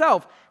against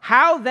himself.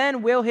 How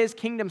then will his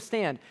kingdom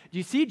stand? Do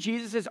you see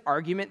Jesus'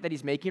 argument that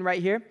he's making right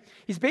here?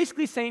 He's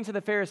basically saying to the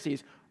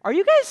Pharisees, are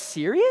you guys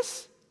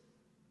serious?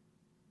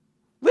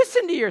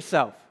 Listen to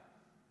yourself.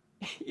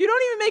 You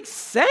don't even make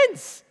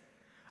sense.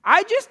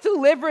 I just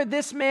delivered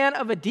this man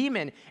of a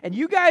demon, and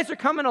you guys are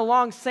coming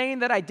along saying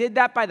that I did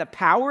that by the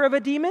power of a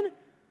demon?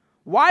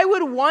 Why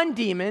would one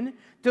demon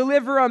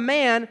deliver a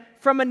man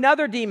from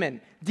another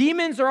demon?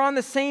 Demons are on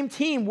the same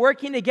team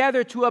working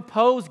together to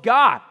oppose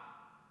God.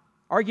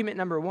 Argument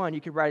number one,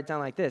 you could write it down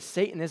like this: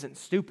 Satan isn't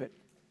stupid.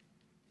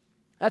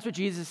 That's what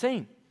Jesus is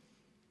saying.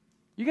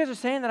 You guys are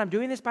saying that I'm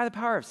doing this by the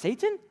power of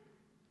Satan?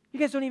 You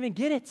guys don't even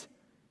get it.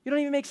 You don't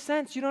even make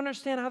sense. You don't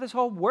understand how this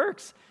whole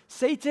works.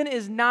 Satan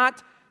is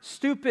not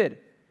stupid.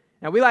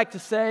 Now, we like to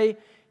say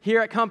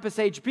here at Compass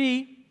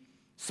HB,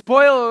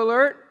 spoiler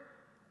alert,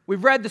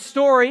 we've read the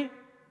story.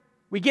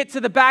 We get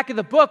to the back of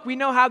the book. We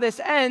know how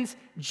this ends.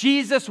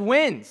 Jesus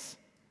wins.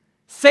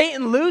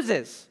 Satan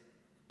loses.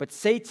 But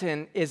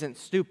Satan isn't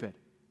stupid.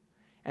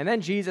 And then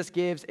Jesus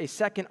gives a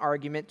second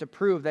argument to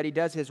prove that he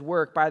does his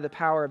work by the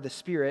power of the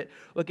Spirit.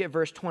 Look at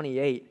verse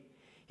 28.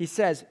 He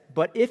says,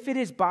 but if it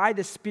is by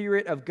the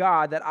Spirit of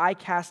God that I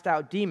cast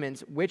out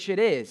demons, which it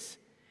is,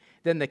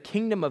 then the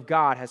kingdom of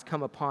God has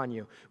come upon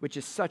you, which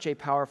is such a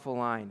powerful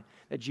line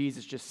that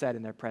Jesus just said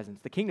in their presence.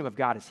 The kingdom of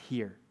God is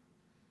here.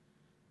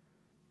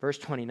 Verse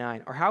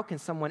 29, or how can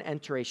someone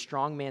enter a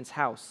strong man's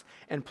house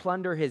and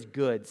plunder his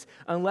goods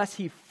unless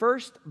he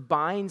first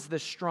binds the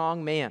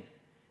strong man?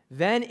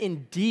 Then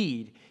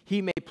indeed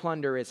he may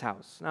plunder his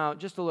house. Now,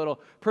 just a little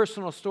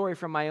personal story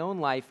from my own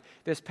life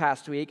this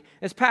past week.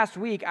 This past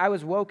week, I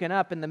was woken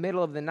up in the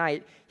middle of the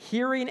night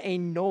hearing a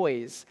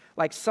noise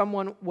like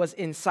someone was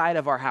inside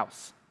of our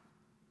house.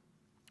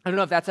 I don't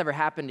know if that's ever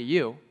happened to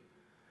you,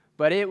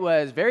 but it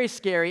was very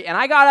scary, and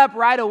I got up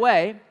right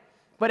away.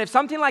 But if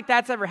something like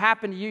that's ever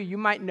happened to you, you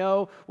might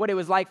know what it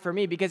was like for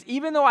me. Because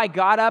even though I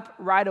got up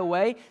right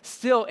away,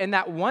 still in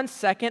that 1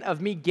 second of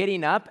me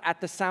getting up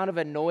at the sound of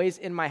a noise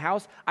in my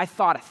house, I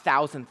thought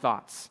 1,000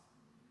 thoughts.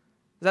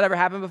 Has that ever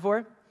happened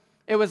before?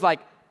 It was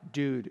like,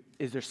 dude,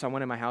 is there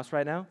someone in my house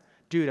right now?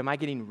 Dude, am I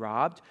getting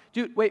robbed?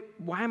 Dude, wait,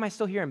 why am I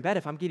still here in bed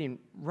if I'm getting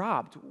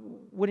robbed?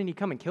 Wouldn't he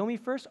come and kill me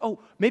first? Oh,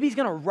 maybe he's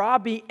going to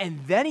rob me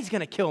and then he's going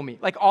to kill me.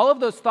 Like all of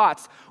those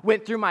thoughts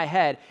went through my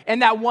head in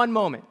that one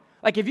moment.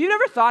 Like, if you've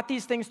never thought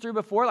these things through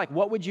before, like,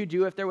 what would you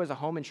do if there was a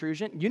home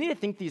intrusion? You need to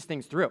think these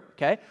things through,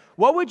 okay?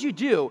 What would you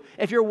do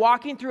if you're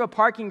walking through a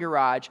parking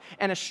garage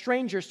and a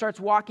stranger starts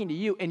walking to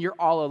you and you're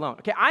all alone?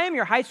 Okay, I am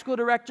your high school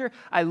director.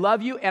 I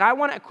love you, and I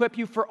want to equip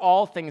you for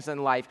all things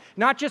in life.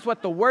 Not just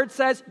what the Word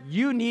says.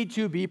 You need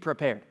to be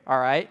prepared, all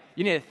right?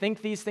 You need to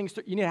think these things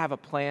through. You need to have a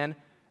plan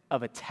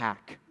of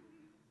attack.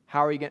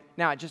 How are you going to?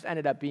 Now, it just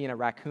ended up being a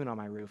raccoon on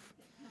my roof.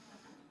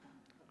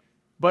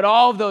 But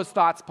all of those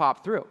thoughts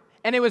popped through.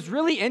 And it was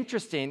really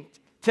interesting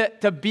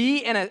to be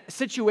in a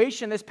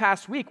situation this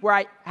past week where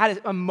I had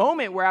a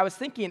moment where I was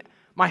thinking,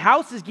 my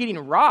house is getting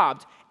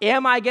robbed.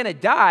 Am I going to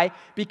die?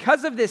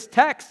 Because of this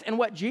text and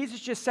what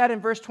Jesus just said in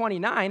verse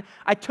 29,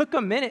 I took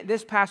a minute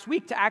this past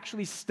week to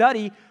actually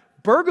study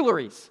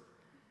burglaries.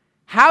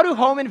 How do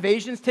home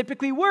invasions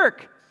typically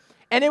work?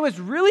 And it was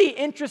really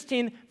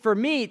interesting for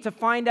me to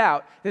find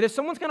out that if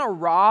someone's going to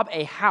rob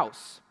a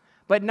house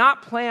but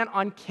not plan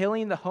on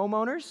killing the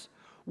homeowners,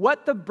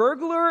 what the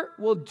burglar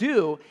will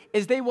do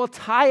is they will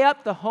tie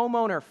up the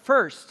homeowner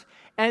first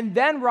and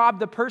then rob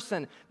the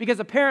person, because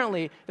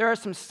apparently there are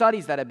some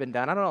studies that have been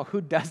done. I don't know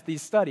who does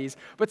these studies,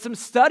 but some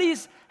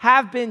studies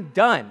have been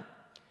done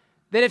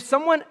that if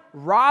someone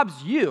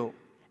robs you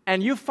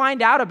and you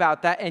find out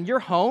about that and you're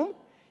home,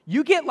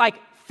 you get like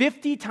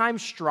 50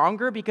 times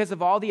stronger because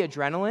of all the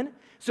adrenaline.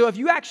 So if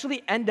you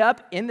actually end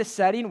up in the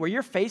setting where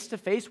you're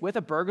face-to-face with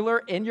a burglar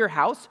in your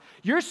house,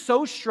 you're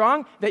so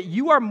strong that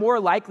you are more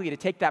likely to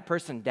take that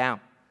person down.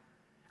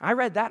 I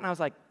read that and I was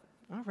like,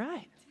 all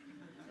right.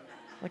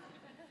 Like,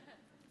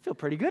 I feel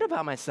pretty good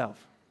about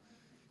myself.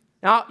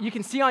 Now, you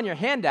can see on your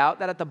handout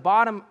that at the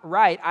bottom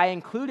right, I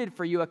included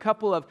for you a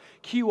couple of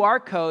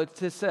QR codes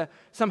to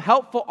some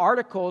helpful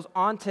articles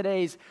on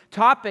today's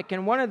topic.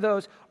 And one of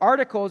those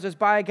articles is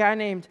by a guy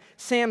named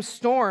Sam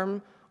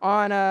Storm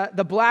on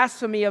the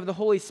blasphemy of the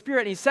Holy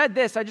Spirit. And he said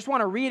this, I just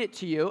want to read it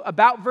to you,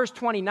 about verse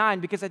 29,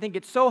 because I think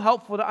it's so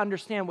helpful to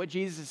understand what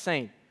Jesus is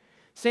saying.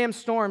 Sam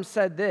Storm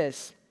said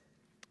this: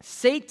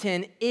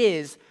 Satan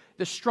is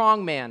the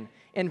strong man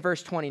in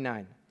verse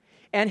 29,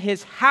 and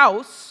his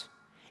house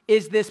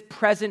is this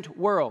present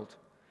world,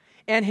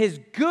 and his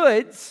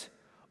goods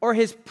or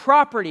his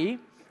property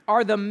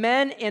are the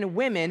men and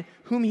women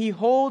whom he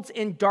holds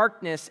in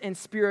darkness and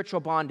spiritual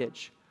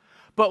bondage.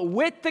 But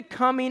with the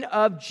coming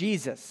of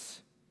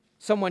Jesus,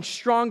 someone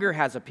stronger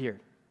has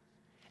appeared,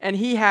 and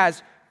he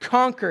has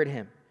conquered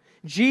him.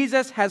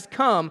 Jesus has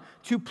come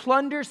to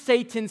plunder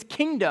Satan's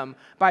kingdom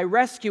by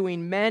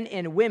rescuing men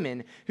and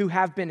women who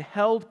have been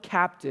held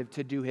captive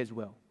to do his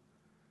will.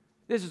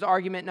 This is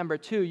argument number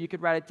 2. You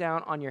could write it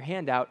down on your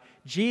handout.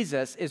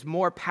 Jesus is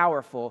more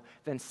powerful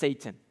than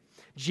Satan.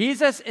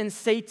 Jesus and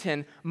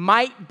Satan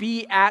might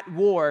be at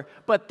war,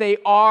 but they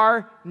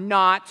are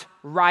not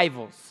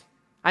rivals.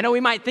 I know we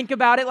might think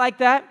about it like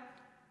that,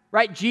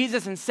 right?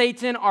 Jesus and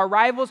Satan are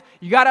rivals.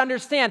 You got to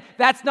understand,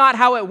 that's not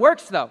how it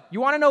works, though. You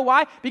want to know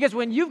why? Because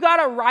when you've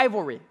got a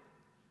rivalry,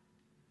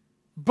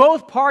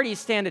 both parties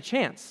stand a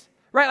chance,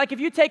 right? Like if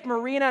you take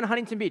Marina and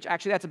Huntington Beach.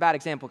 Actually, that's a bad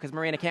example because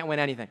Marina can't win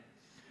anything.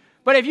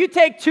 But if you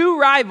take two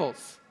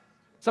rivals,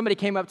 somebody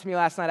came up to me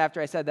last night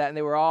after I said that, and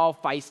they were all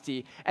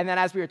feisty. And then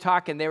as we were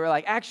talking, they were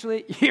like,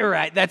 actually, you're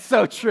right. That's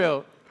so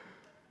true.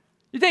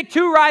 You take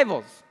two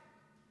rivals,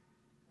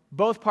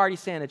 both parties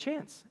stand a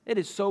chance. It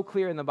is so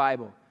clear in the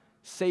Bible.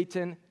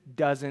 Satan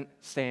doesn't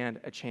stand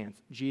a chance.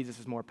 Jesus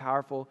is more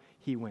powerful.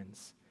 He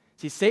wins.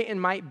 See, Satan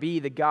might be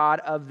the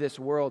god of this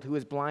world who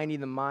is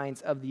blinding the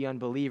minds of the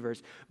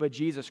unbelievers, but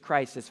Jesus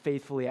Christ is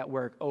faithfully at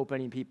work,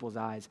 opening people's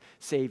eyes,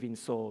 saving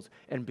souls,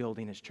 and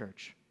building his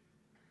church.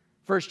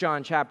 1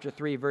 John chapter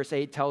 3, verse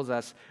 8 tells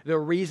us the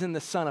reason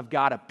the Son of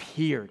God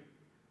appeared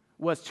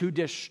was to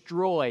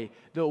destroy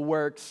the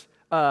works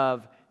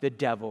of the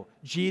devil.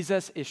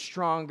 Jesus is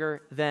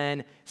stronger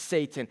than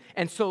Satan.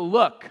 And so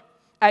look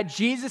at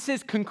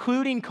Jesus'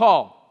 concluding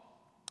call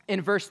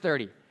in verse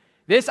 30.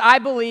 This, I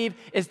believe,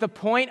 is the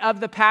point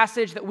of the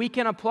passage that we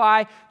can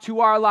apply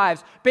to our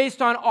lives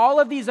based on all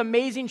of these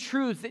amazing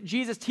truths that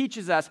Jesus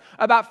teaches us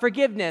about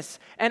forgiveness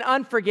and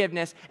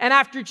unforgiveness. And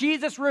after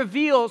Jesus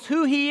reveals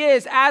who he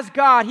is as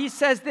God, he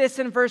says this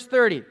in verse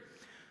 30,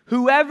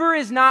 "Whoever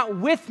is not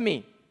with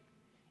me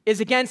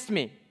is against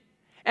me,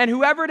 and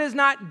whoever does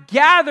not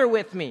gather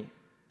with me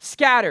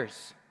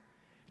scatters."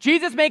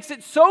 Jesus makes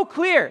it so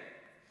clear.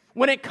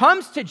 When it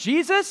comes to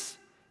Jesus,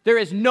 there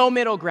is no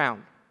middle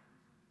ground.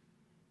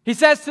 He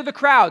says to the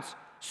crowds,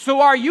 so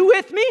are you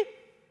with me?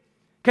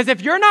 Because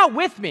if you're not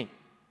with me,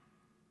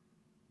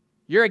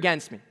 you're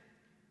against me.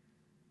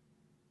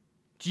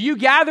 Do you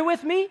gather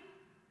with me?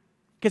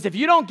 Because if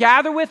you don't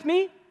gather with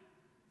me,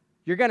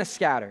 you're going to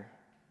scatter.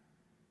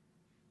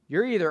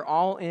 You're either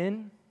all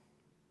in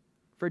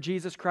for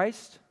Jesus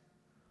Christ,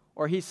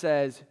 or he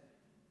says,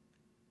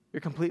 you're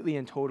completely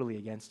and totally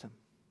against him.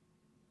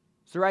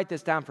 So write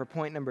this down for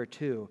point number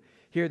 2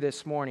 here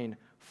this morning.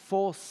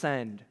 Full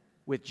send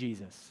with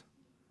Jesus.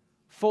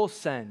 Full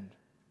send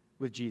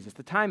with Jesus.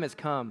 The time has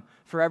come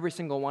for every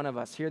single one of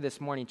us here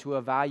this morning to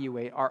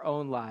evaluate our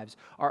own lives,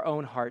 our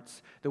own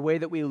hearts, the way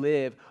that we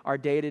live our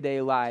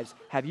day-to-day lives.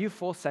 Have you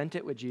full sent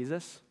it with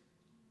Jesus?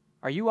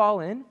 Are you all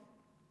in?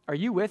 Are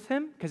you with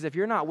him? Because if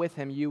you're not with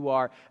him, you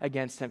are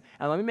against him.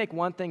 And let me make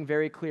one thing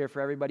very clear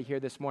for everybody here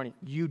this morning.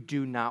 You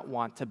do not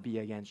want to be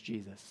against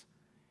Jesus.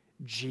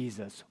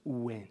 Jesus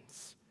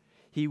wins.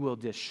 He will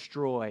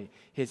destroy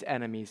his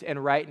enemies.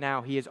 And right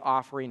now, he is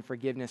offering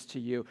forgiveness to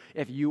you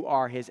if you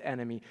are his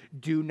enemy.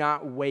 Do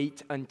not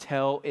wait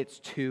until it's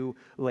too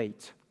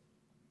late.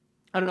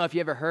 I don't know if you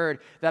ever heard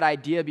that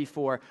idea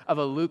before of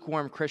a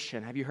lukewarm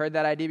Christian. Have you heard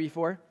that idea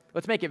before?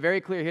 Let's make it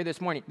very clear here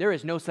this morning. There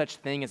is no such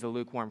thing as a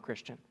lukewarm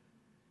Christian.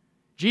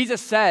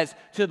 Jesus says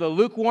to the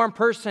lukewarm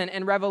person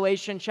in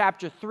Revelation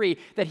chapter 3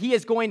 that he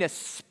is going to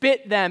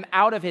spit them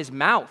out of his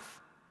mouth.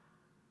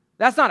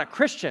 That's not a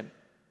Christian.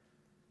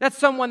 That's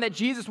someone that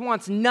Jesus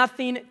wants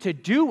nothing to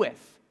do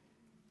with.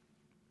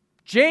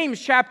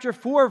 James chapter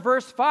 4,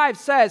 verse 5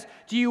 says,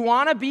 do you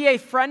want to be a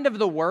friend of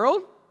the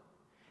world?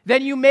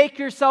 Then you make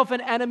yourself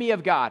an enemy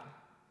of God.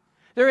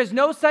 There is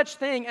no such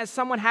thing as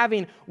someone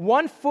having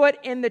one foot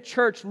in the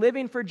church,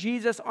 living for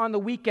Jesus on the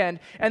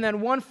weekend, and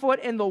then one foot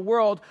in the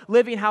world,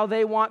 living how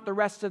they want the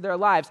rest of their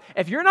lives.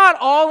 If you're not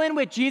all in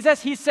with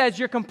Jesus, he says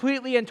you're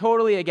completely and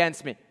totally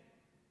against me.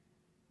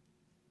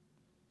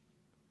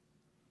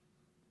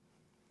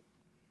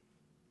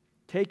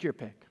 Take your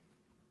pick.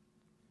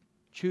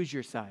 Choose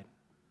your side.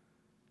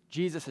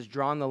 Jesus has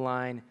drawn the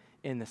line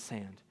in the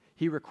sand.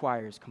 He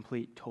requires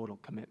complete, total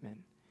commitment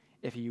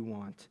if you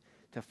want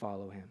to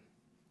follow him.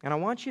 And I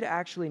want you to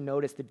actually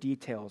notice the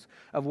details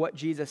of what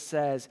Jesus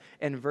says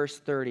in verse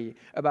 30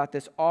 about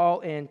this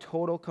all-in,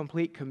 total,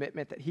 complete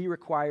commitment that he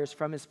requires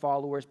from his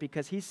followers,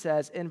 because he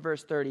says in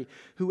verse 30,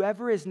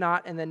 whoever is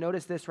not, and then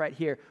notice this right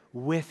here,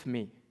 with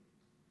me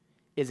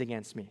is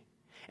against me.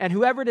 And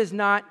whoever does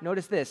not,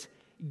 notice this,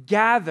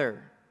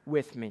 gather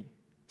with me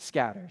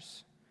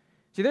scatters.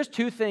 See, there's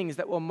two things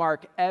that will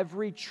mark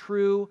every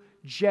true,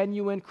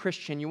 genuine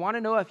Christian. You want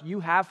to know if you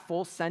have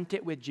full sent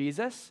it with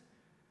Jesus?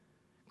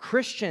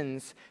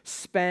 Christians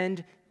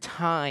spend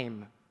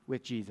time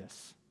with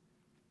Jesus.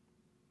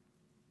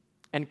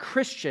 And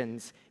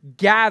Christians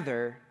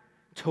gather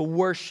to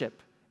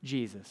worship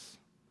Jesus.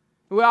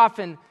 We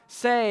often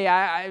say,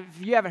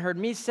 if you haven't heard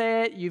me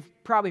say it,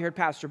 you've probably heard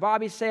Pastor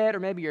Bobby say it, or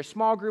maybe your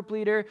small group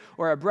leader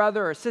or a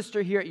brother or a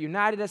sister here at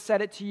United has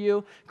said it to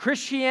you.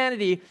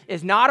 Christianity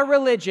is not a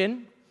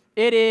religion,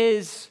 it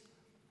is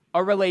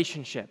a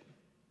relationship.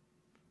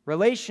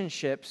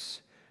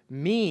 Relationships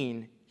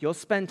mean you'll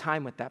spend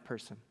time with that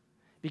person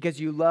because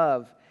you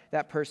love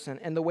that person.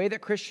 And the way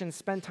that Christians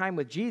spend time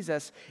with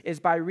Jesus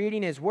is by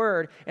reading his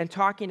word and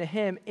talking to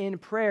him in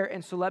prayer.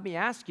 And so let me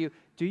ask you,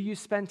 do you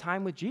spend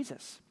time with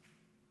Jesus?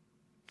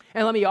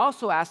 And let me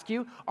also ask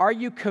you, are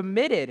you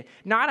committed,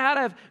 not out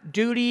of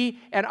duty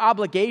and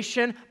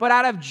obligation, but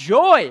out of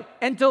joy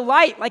and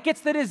delight, like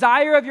it's the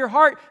desire of your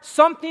heart,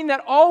 something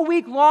that all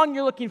week long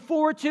you're looking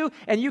forward to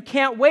and you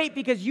can't wait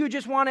because you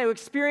just want to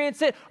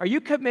experience it? Are you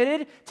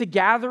committed to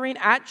gathering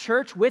at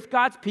church with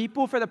God's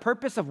people for the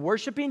purpose of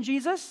worshiping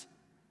Jesus?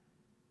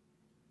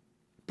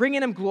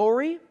 Bringing him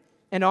glory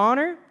and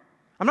honor?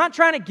 I'm not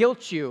trying to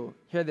guilt you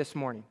here this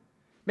morning,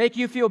 make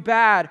you feel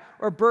bad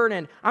or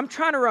burdened. I'm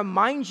trying to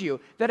remind you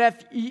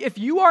that if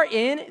you are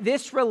in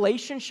this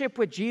relationship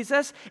with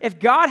Jesus, if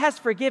God has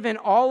forgiven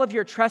all of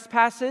your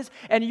trespasses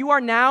and you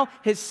are now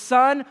his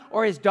son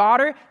or his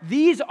daughter,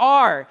 these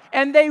are,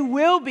 and they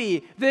will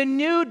be, the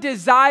new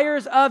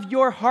desires of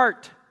your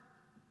heart.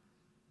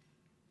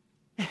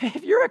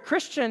 If you're a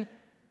Christian,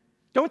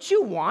 don't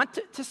you want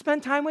to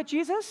spend time with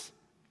Jesus?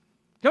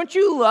 Don't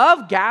you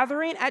love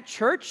gathering at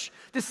church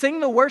to sing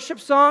the worship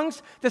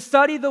songs, to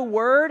study the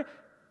word,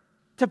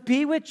 to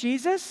be with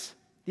Jesus?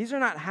 These are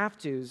not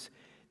have-tos.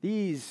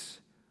 These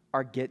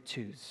are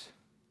get-tos.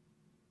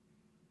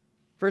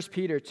 1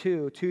 Peter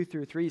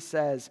 2:2-3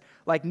 says,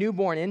 like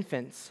newborn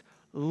infants,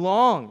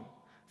 long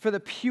for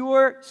the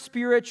pure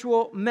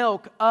spiritual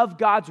milk of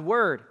God's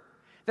word,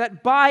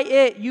 that by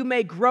it you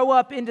may grow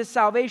up into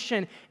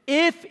salvation,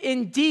 if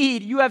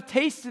indeed you have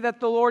tasted that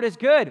the Lord is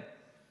good.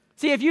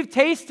 See, if you've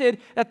tasted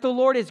that the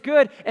Lord is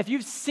good, if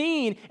you've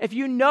seen, if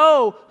you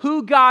know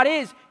who God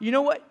is, you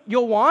know what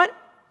you'll want?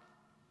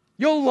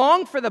 You'll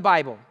long for the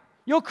Bible.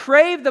 You'll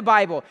crave the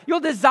Bible. You'll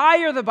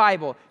desire the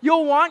Bible.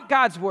 You'll want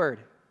God's word.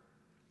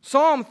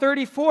 Psalm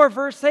 34,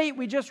 verse 8,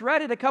 we just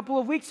read it a couple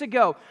of weeks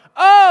ago.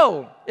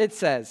 Oh, it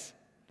says,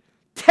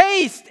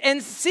 taste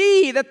and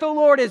see that the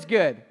Lord is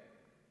good.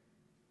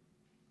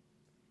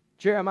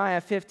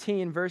 Jeremiah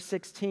 15, verse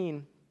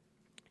 16,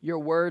 your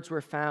words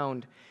were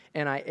found,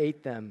 and I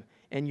ate them,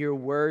 and your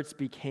words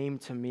became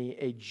to me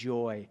a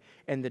joy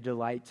and the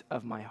delight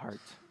of my heart.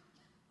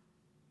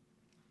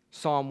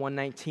 Psalm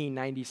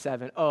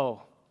 119:97.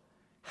 Oh,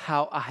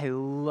 how I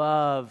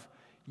love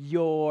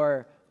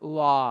your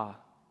law.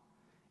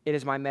 It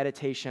is my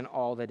meditation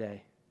all the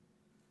day.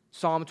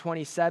 Psalm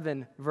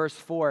 27, verse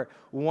 4.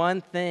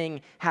 One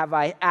thing have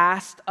I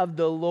asked of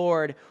the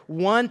Lord,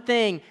 one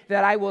thing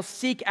that I will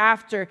seek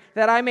after,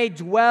 that I may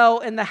dwell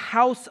in the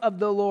house of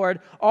the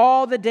Lord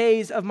all the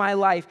days of my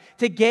life,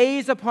 to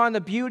gaze upon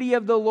the beauty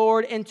of the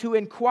Lord and to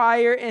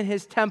inquire in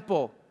his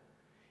temple.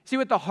 See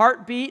what the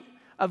heartbeat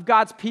of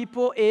God's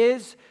people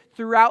is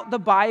throughout the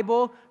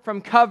Bible, from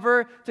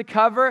cover to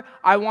cover?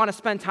 I want to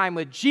spend time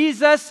with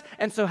Jesus.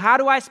 And so how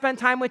do I spend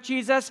time with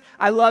Jesus?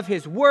 I love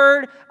his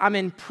word, I'm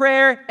in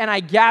prayer, and I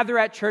gather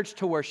at church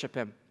to worship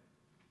him.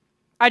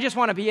 I just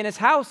want to be in his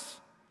house,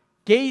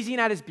 gazing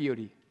at his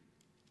beauty,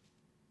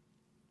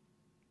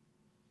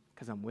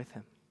 because I'm with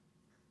him,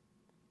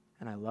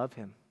 and I love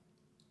him,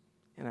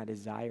 and I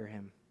desire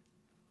him.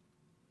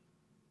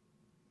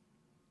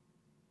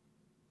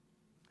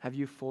 Have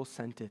you full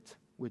sent it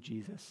with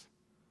Jesus?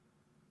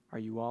 Are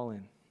you all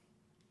in?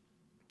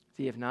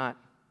 See, if not,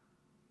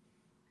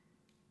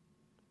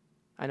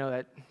 I know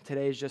that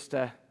today is just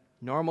a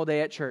normal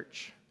day at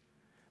church,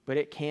 but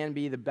it can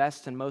be the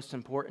best and most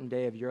important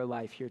day of your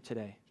life here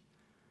today,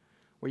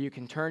 where you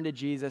can turn to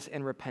Jesus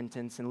in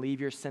repentance and leave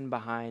your sin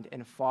behind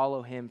and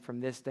follow him from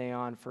this day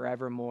on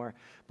forevermore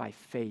by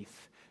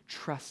faith,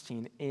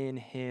 trusting in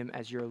him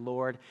as your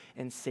Lord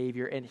and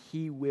Savior, and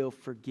he will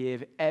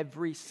forgive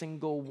every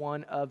single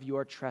one of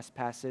your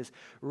trespasses.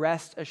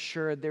 Rest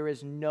assured, there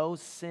is no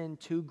sin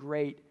too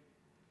great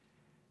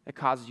that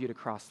causes you to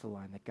cross the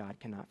line that God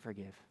cannot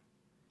forgive.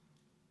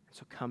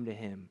 So come to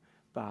him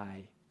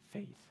by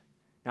faith.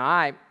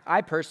 Now,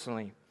 I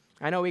personally,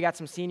 I know we got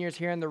some seniors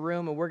here in the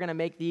room, and we're going to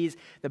make these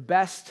the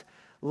best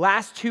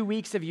last 2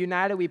 weeks of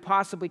United we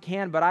possibly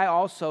can, but I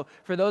also,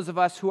 for those of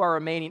us who are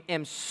remaining,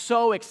 am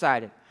so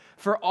excited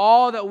for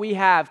all that we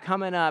have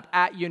coming up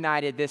at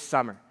United this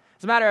summer.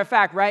 As a matter of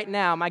fact, right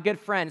now, my good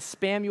friend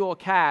Spamuel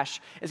Cash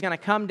is going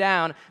to come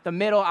down the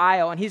middle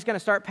aisle, and he's going to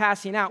start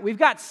passing out. We've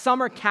got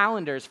summer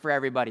calendars for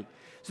everybody,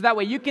 so that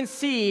way you can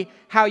see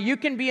how you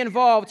can be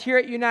involved here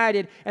at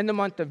United in the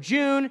month of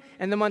June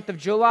and the month of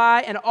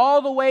July and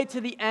all the way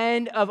to the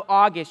end of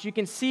August. You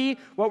can see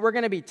what we're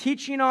going to be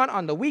teaching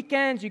on the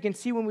weekends. You can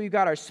see when we've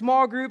got our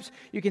small groups.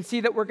 You can see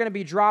that we're going to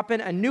be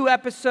dropping a new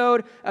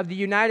episode of the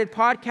United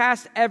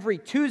podcast every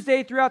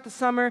Tuesday throughout the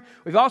summer.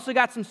 We've also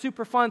got some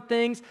super fun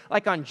things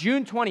like on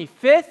June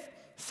 25th,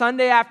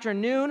 Sunday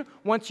afternoon,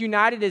 once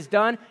United is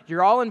done,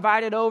 you're all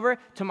invited over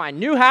to my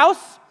new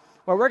house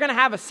where we're going to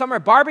have a summer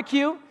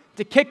barbecue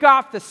to kick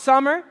off the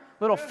summer,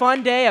 little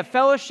fun day of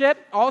fellowship.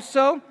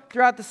 Also,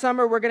 throughout the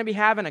summer, we're going to be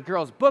having a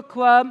girls' book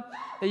club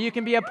that you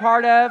can be a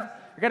part of.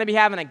 We're going to be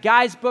having a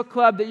guys' book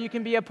club that you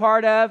can be a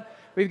part of.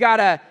 We've got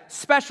a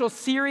special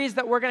series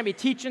that we're going to be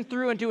teaching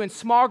through and doing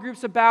small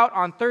groups about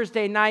on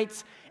Thursday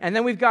nights. And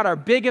then we've got our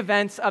big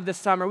events of the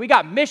summer. We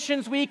got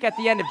Missions Week at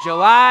the end of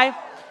July.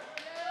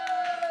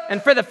 And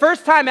for the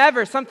first time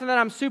ever, something that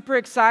I'm super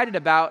excited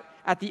about,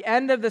 at the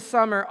end of the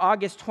summer,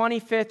 August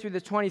 25th through the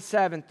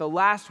 27th, the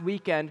last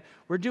weekend,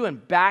 we're doing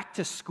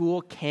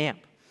back-to-school camp.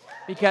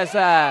 Because,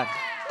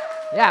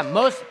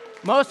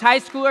 most high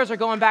schoolers are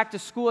going back to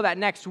school that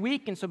next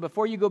week, and so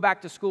before you go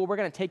back to school, we're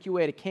going to take you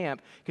away to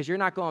camp, because you're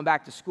not going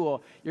back to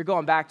school, you're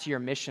going back to your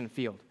mission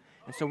field.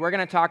 And so we're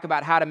going to talk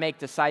about how to make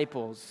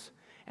disciples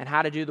and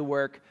how to do the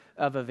work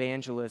of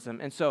evangelism.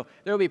 And so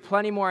there will be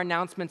plenty more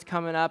announcements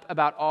coming up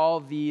about all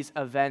these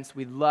events.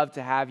 We'd love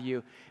to have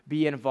you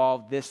be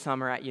involved this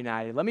summer at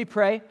United. Let me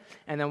pray,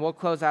 and then we'll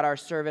close out our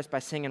service by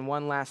singing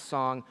one last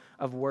song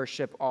of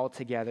worship all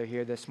together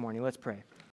here this morning. Let's pray.